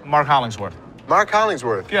yes, sorry? Mark Hollingsworth. Mark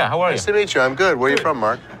Hollingsworth. Yeah, how are you? Nice to meet you. I'm good. Where are you from,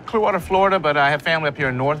 Mark? Clearwater, Florida, but I have family up here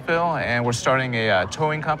in Northville, and we're starting a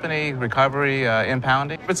towing company, recovery,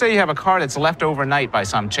 impounding. But say you have a car that's left overnight by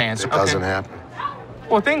some chance. It doesn't happen.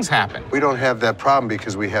 Well, things happen. We don't have that problem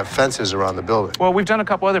because we have fences around the building. Well, we've done a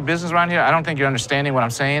couple other business around here. I don't think you're understanding what I'm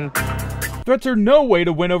saying. Threats are no way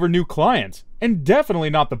to win over new clients, and definitely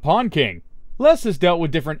not the Pawn King. Les has dealt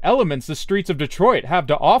with different elements the streets of Detroit have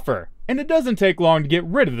to offer, and it doesn't take long to get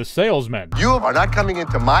rid of the salesman. You are not coming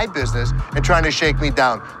into my business and trying to shake me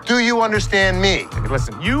down. Do you understand me?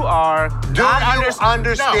 Listen, you are Do not you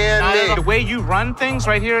understand me? The way you run things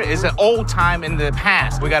right here is an old time in the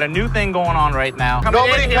past. We got a new thing going on right now.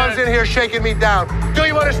 Nobody comes in here shaking me down. Do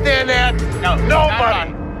you understand that? No,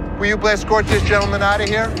 nobody. Will you escort this gentleman out of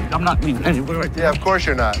here? I'm not leaving anywhere right there. Yeah, of course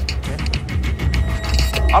you're not.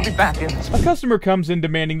 I'll be back in. A customer comes in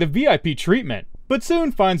demanding the VIP treatment, but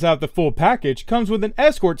soon finds out the full package comes with an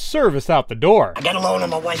escort service out the door. I got a loan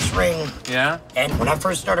on my wife's ring. Yeah? And when I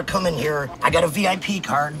first started coming here, I got a VIP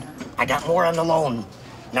card. I got more on the loan.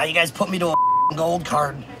 Now you guys put me to a gold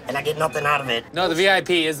card, and I get nothing out of it. No, the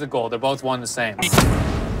VIP is the gold. They're both one the same.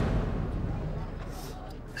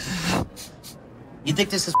 You think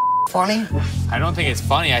this is funny? I don't think it's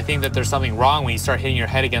funny. I think that there's something wrong when you start hitting your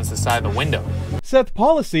head against the side of the window. Seth's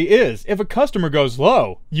policy is, if a customer goes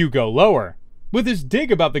low, you go lower. With his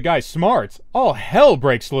dig about the guy's smarts, all hell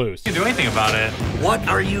breaks loose. You can do anything about it. What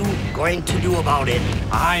are you going to do about it?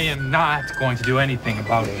 I am not going to do anything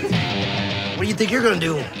about it. What do you think you're gonna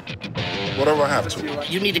do? Whatever I have to.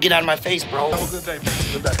 You need to get out of my face, bro. Have a good day,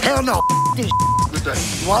 man. Good day. Hell no. This Good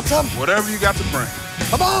day. You want some? Whatever you got to bring.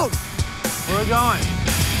 Come on. Where are we going?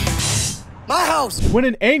 My house. When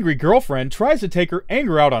an angry girlfriend tries to take her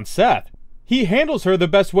anger out on Seth, he handles her the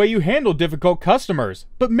best way you handle difficult customers,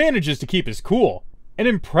 but manages to keep his cool. An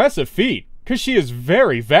impressive feat, cause she is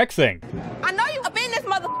very vexing. I know you up in this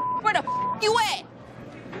mother. Where the you at?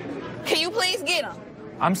 Can you please get him?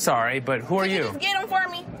 I'm sorry, but who are you? Just get him for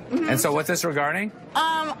me. And so what's this regarding?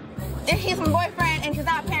 He's my boyfriend and he's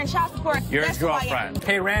not paying child support. You're his That's who I am. girlfriend.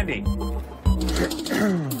 Hey, Randy.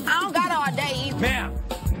 I don't got all day either. Ma'am,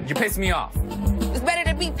 you pissed me off. It's better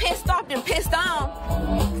to be pissed off than pissed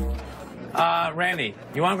on. Randy,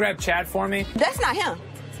 you want to grab Chad for me? That's not him.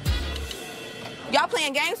 Y'all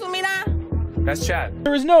playing games with me now? That's Chad.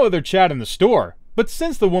 There is no other Chad in the store, but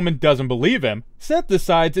since the woman doesn't believe him, Seth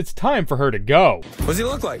decides it's time for her to go. What does he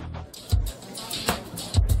look like?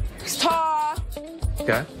 He's tall,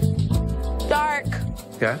 Okay. dark,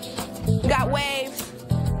 Okay. got waves.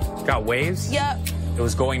 Got waves? Yup. It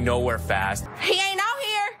was going nowhere fast. He ain't out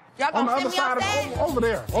here. Y'all On gonna the other send me side off of over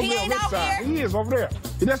there. Over He there on ain't this out side. here. He is over there.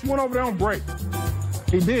 He just went over there on break.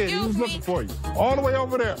 He did. He was looking for you. All the way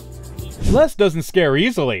over there. Les doesn't scare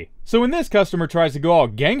easily, so when this customer tries to go all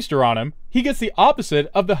gangster on him, he gets the opposite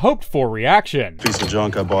of the hoped-for reaction. Piece of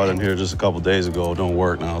junk I bought in here just a couple days ago. Don't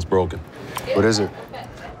work now. It's broken. What is it?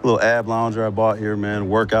 A little ab lounger I bought here, man.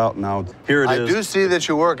 Workout. Now here it is. I do see that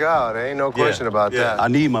you work out. Ain't no question about that. I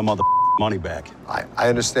need my mother money back. I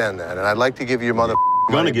understand that, and I'd like to give you your mother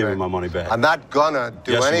I'm gonna money give back. you my money back. I'm not gonna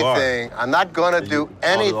do Yes, you are. anything. I'm not gonna do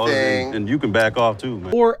anything. And you can back off too,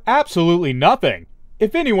 man. Or absolutely nothing.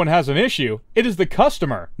 If anyone has an issue, it is the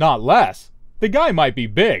customer, not Les. The guy might be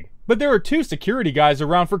big, but there are two security guys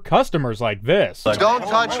around for customers like this. Don't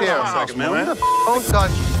touch him. Don't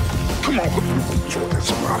touch. Come on,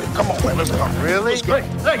 somebody. Come on, man. Let's go. Really?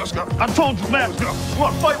 Hey, let's go. I told you, man. Let's go.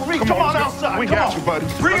 Look, fight with me. Come on outside. We got you, buddy.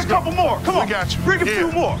 Bring a couple more. Come on. We got you. Bring a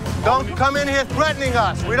few more. Don't come in here threatening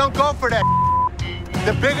us. We don't go for that.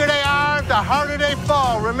 The bigger they are, the harder they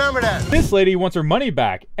fall. Remember that. This lady wants her money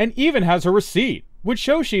back and even has her receipt, which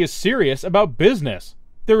shows she is serious about business.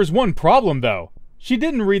 There is one problem though. She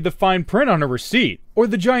didn't read the fine print on her receipt or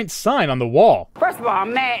the giant sign on the wall. First of all,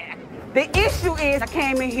 I'm mad. The issue is I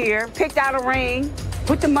came in here, picked out a ring,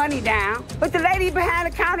 put the money down, but the lady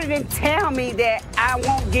behind the counter didn't tell me that I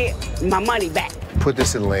won't get my money back. Put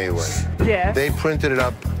this in layaway. Yes. They printed it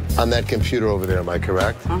up on that computer over there, am I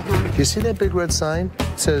correct? You see that big red sign?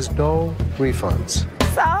 It says no refunds.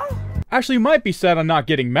 So? Ashley might be set on not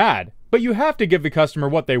getting mad, but you have to give the customer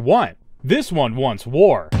what they want. This one wants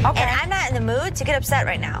war. Okay. And I'm not in the mood to get upset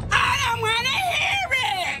right now. I don't want to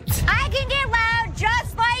hear it! I can get loud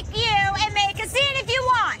just like you and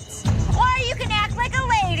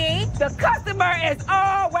The customer is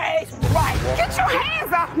always right. Get your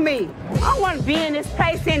hands off me. I don't want to be in this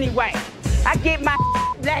place anyway. I get my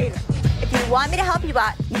later. If you want me to help you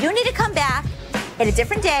out, you do need to come back at a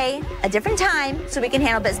different day, a different time, so we can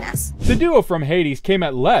handle business. The duo from Hades came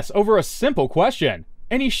at less over a simple question,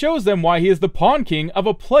 and he shows them why he is the pawn king of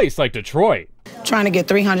a place like Detroit. Trying to get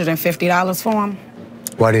 $350 for him.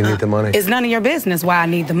 Why do you need the money? It's none of your business why I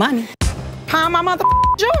need the money. Pawn my mother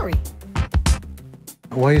jewelry.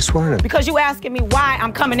 Why are you swearing at me? Because you asking me why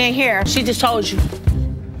I'm coming in here. She just told you.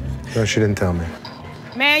 No, she didn't tell me.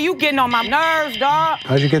 Man, you getting on my nerves, dog.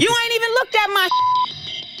 How'd you get You this? ain't even looked at my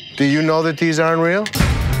Do you know that these aren't real?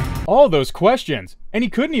 All those questions, and he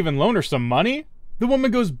couldn't even loan her some money? The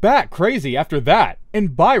woman goes bat crazy after that,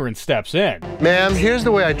 and Byron steps in. Ma'am, here's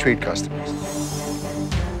the way I treat customers.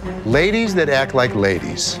 Ladies that act like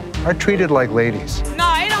ladies are treated like ladies.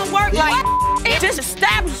 No, it don't work like this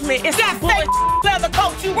establishment. It's that fake leather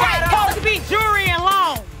coat you got supposed to be jewelry and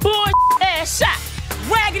long. Bull ass shot.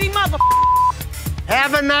 Raggedy mother.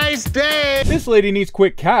 Have a nice day. This lady needs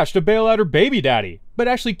quick cash to bail out her baby daddy, but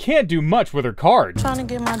actually can't do much with her cards. Trying to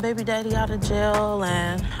get my baby daddy out of jail,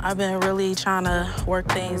 and I've been really trying to work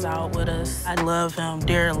things out with us. I love him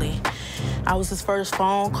dearly. I was his first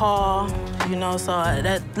phone call, you know, so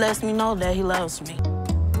that lets me know that he loves me.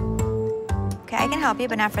 Okay, I can help you,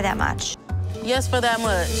 but not for that much. Yes, for that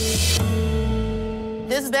much.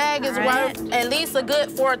 This bag is worth at least a good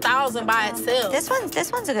 $4,000 by itself.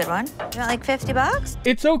 This one's a good one. You want like 50 bucks?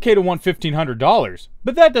 It's okay to want $1,500,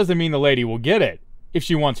 but that doesn't mean the lady will get it. If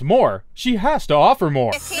she wants more, she has to offer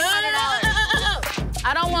more. No.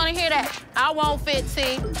 I don't want to hear that. I want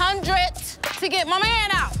 1,500 to get my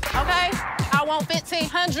man out, okay? I want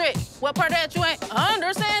 1,500. What part of that you ain't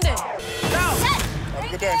understanding? No. Have a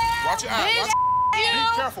good day. Watch your eyes. Be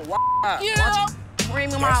careful. Watch your eyes. You bring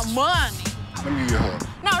me my money. Let me give you a hug.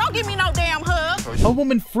 No, don't give me no damn hug. A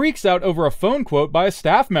woman freaks out over a phone quote by a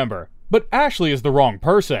staff member, but Ashley is the wrong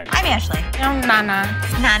person. I'm Ashley. I'm Nana.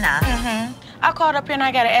 Nana. I called up here and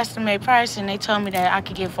I got an estimate price, and they told me that I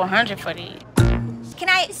could get $400 for these. Can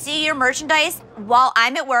I see your merchandise while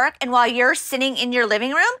I'm at work and while you're sitting in your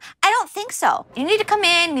living room? I don't think so. You need to come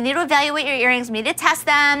in, you need to evaluate your earrings, you need to test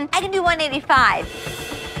them. I can do $185.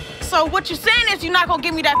 So what you're saying is you're not gonna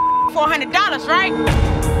give me that $400, right?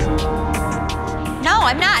 No,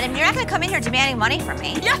 I'm not. And you're not gonna come in here demanding money from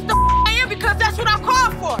me. Yes, I am, because that's what I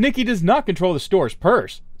called for. Nikki does not control the store's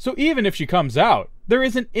purse, so even if she comes out, there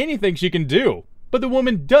isn't anything she can do. But the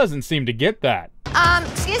woman doesn't seem to get that.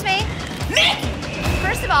 Excuse me. Nick!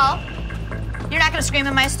 First of all, you're not gonna scream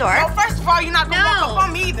in my store. No, first of all, you're not gonna walk up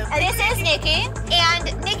on me either. This is Nikki, and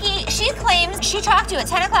Nikki, she claims she talked to you at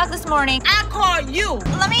 10 o'clock this morning. I called you.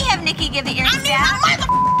 Let me have Nikki give the earrings back. I need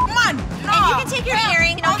my money. No. And you can take your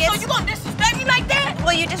earring and I'll get... So you gonna disrespect me like that?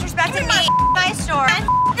 Well, you disrespected me my store.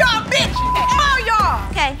 Y'all bitches. All y'all.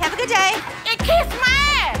 Okay, have a good day. And kiss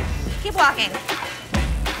my ass. Keep walking.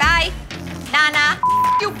 Bye. Nana.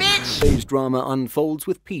 You bitch. Today's drama unfolds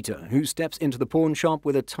with Peter, who steps into the pawn shop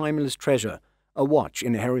with a timeless treasure, a watch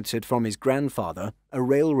inherited from his grandfather, a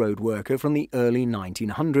railroad worker from the early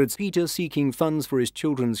 1900s. Peter, seeking funds for his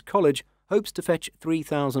children's college, hopes to fetch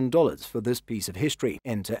 $3,000 for this piece of history.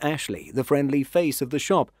 Enter Ashley, the friendly face of the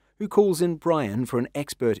shop, who calls in Brian for an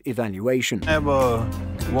expert evaluation. I have a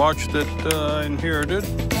watch that I inherited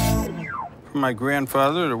from my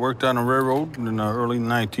grandfather that worked on a railroad in the early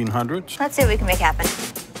 1900s. Let's see what we can make happen.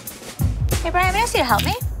 Hey, Brian, may I ask you to help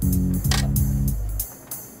me?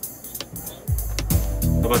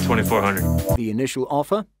 About $2,400. The initial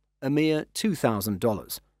offer, a mere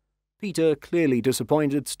 $2,000. Peter, clearly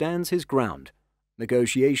disappointed, stands his ground.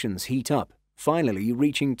 Negotiations heat up, finally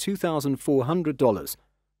reaching $2,400.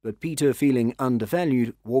 But Peter, feeling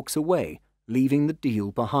undervalued, walks away, leaving the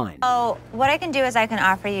deal behind. Oh, what I can do is I can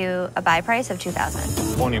offer you a buy price of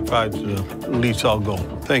 $2,000. 25 is the least I'll go.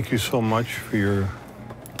 Thank you so much for your...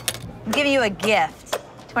 I'm giving you a gift.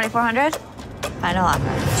 $2,400? Final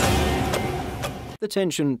offer. The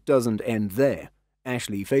tension doesn't end there.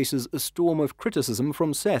 Ashley faces a storm of criticism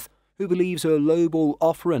from Seth, who believes her lowball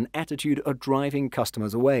offer and attitude are driving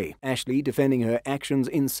customers away. Ashley, defending her actions,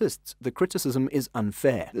 insists the criticism is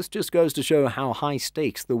unfair. This just goes to show how high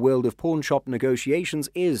stakes the world of pawn shop negotiations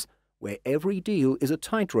is, where every deal is a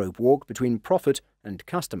tightrope walk between profit and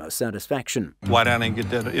customer satisfaction. Why didn't I get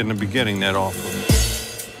that in the beginning, that offer?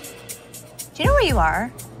 Do you know where you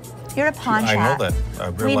are? You're at a pawn shop. I know that. I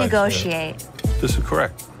realize We negotiate. that. This is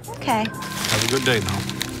correct. Okay. Have a good day now.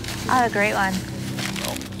 I'll have a great one.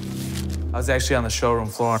 I was actually on the showroom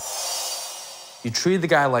floor. You treated the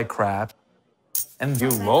guy like crap, and you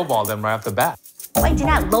lowballed him right off the bat. Oh, I did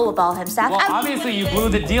not lowball him, Seth. Well, obviously you blew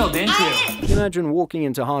the deal, didn't you? Imagine walking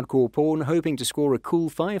into hardcore porn hoping to score a cool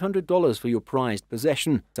 $500 for your prized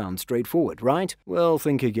possession. Sounds straightforward, right? Well,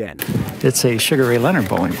 think again. It's a Sugar Ray Leonard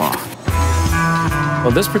bowling ball.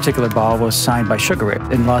 Well, this particular ball was signed by Sugar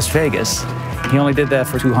Ray in Las Vegas. He only did that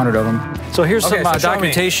for 200 of them. So here's some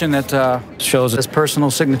documentation that shows his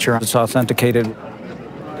personal signature. It's authenticated.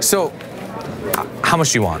 So, how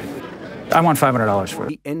much do you want? I want $500 for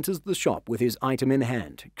it. He enters the shop with his item in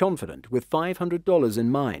hand, confident with $500 in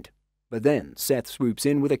mind. But then Seth swoops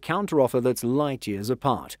in with a counteroffer that's light years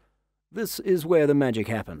apart. This is where the magic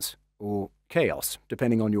happens, or chaos,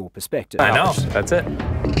 depending on your perspective. I know, that's it.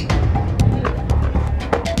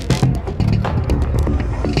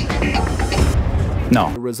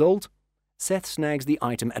 No. The result? Seth snags the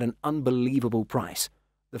item at an unbelievable price.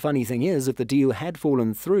 The funny thing is, if the deal had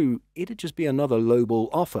fallen through, it'd just be another lowball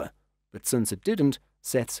offer. But since it didn't,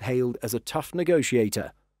 Seth's hailed as a tough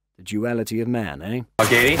negotiator. The duality of man, eh?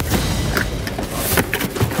 Okay.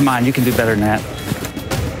 Come on, you can do better than that.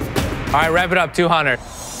 All right, wrap it up, 200.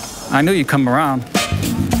 I knew you'd come around.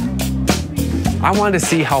 I wanted to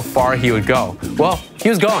see how far he would go. Well, he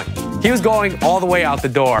was going. He was going all the way out the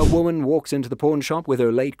door. A woman walks into the pawn shop with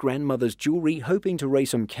her late grandmother's jewelry, hoping to raise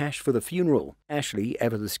some cash for the funeral. Ashley,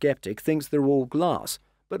 ever the skeptic, thinks they're all glass.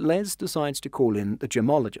 But Les decides to call in the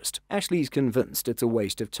gemologist. Ashley's convinced it's a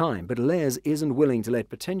waste of time, but Les isn't willing to let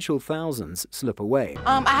potential thousands slip away.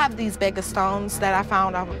 I have these bag of stones that I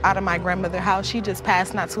found out of my grandmother's house. She just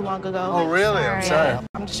passed not too long ago. Oh, really? I'm sorry.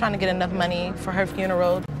 I'm just trying to get enough money for her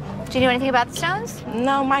funeral. Do you know anything about the stones?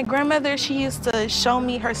 No, my grandmother, she used to show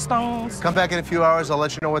me her stones. Come back in a few hours, I'll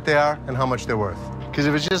let you know what they are and how much they're worth. Because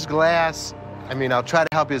if it's just glass, I mean, I'll try to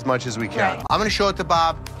help you as much as we can. Right. I'm gonna show it to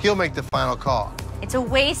Bob, he'll make the final call. It's a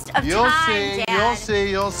waste of time, Dad.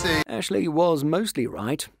 You'll see. Ashley was mostly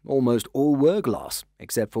right. Almost all were glass,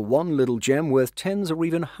 except for one little gem worth tens or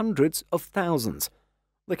even hundreds of thousands.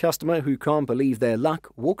 The customer, who can't believe their luck,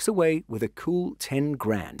 walks away with a cool 10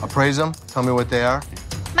 grand. Appraise them, tell me what they are.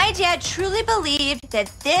 My dad truly believed that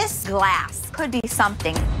this glass could be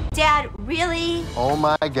something. Dad, really? Oh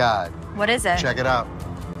my God. What is it? Check it out.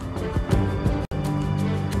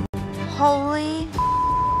 Holy...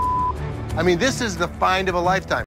 I mean, this is the find of a lifetime.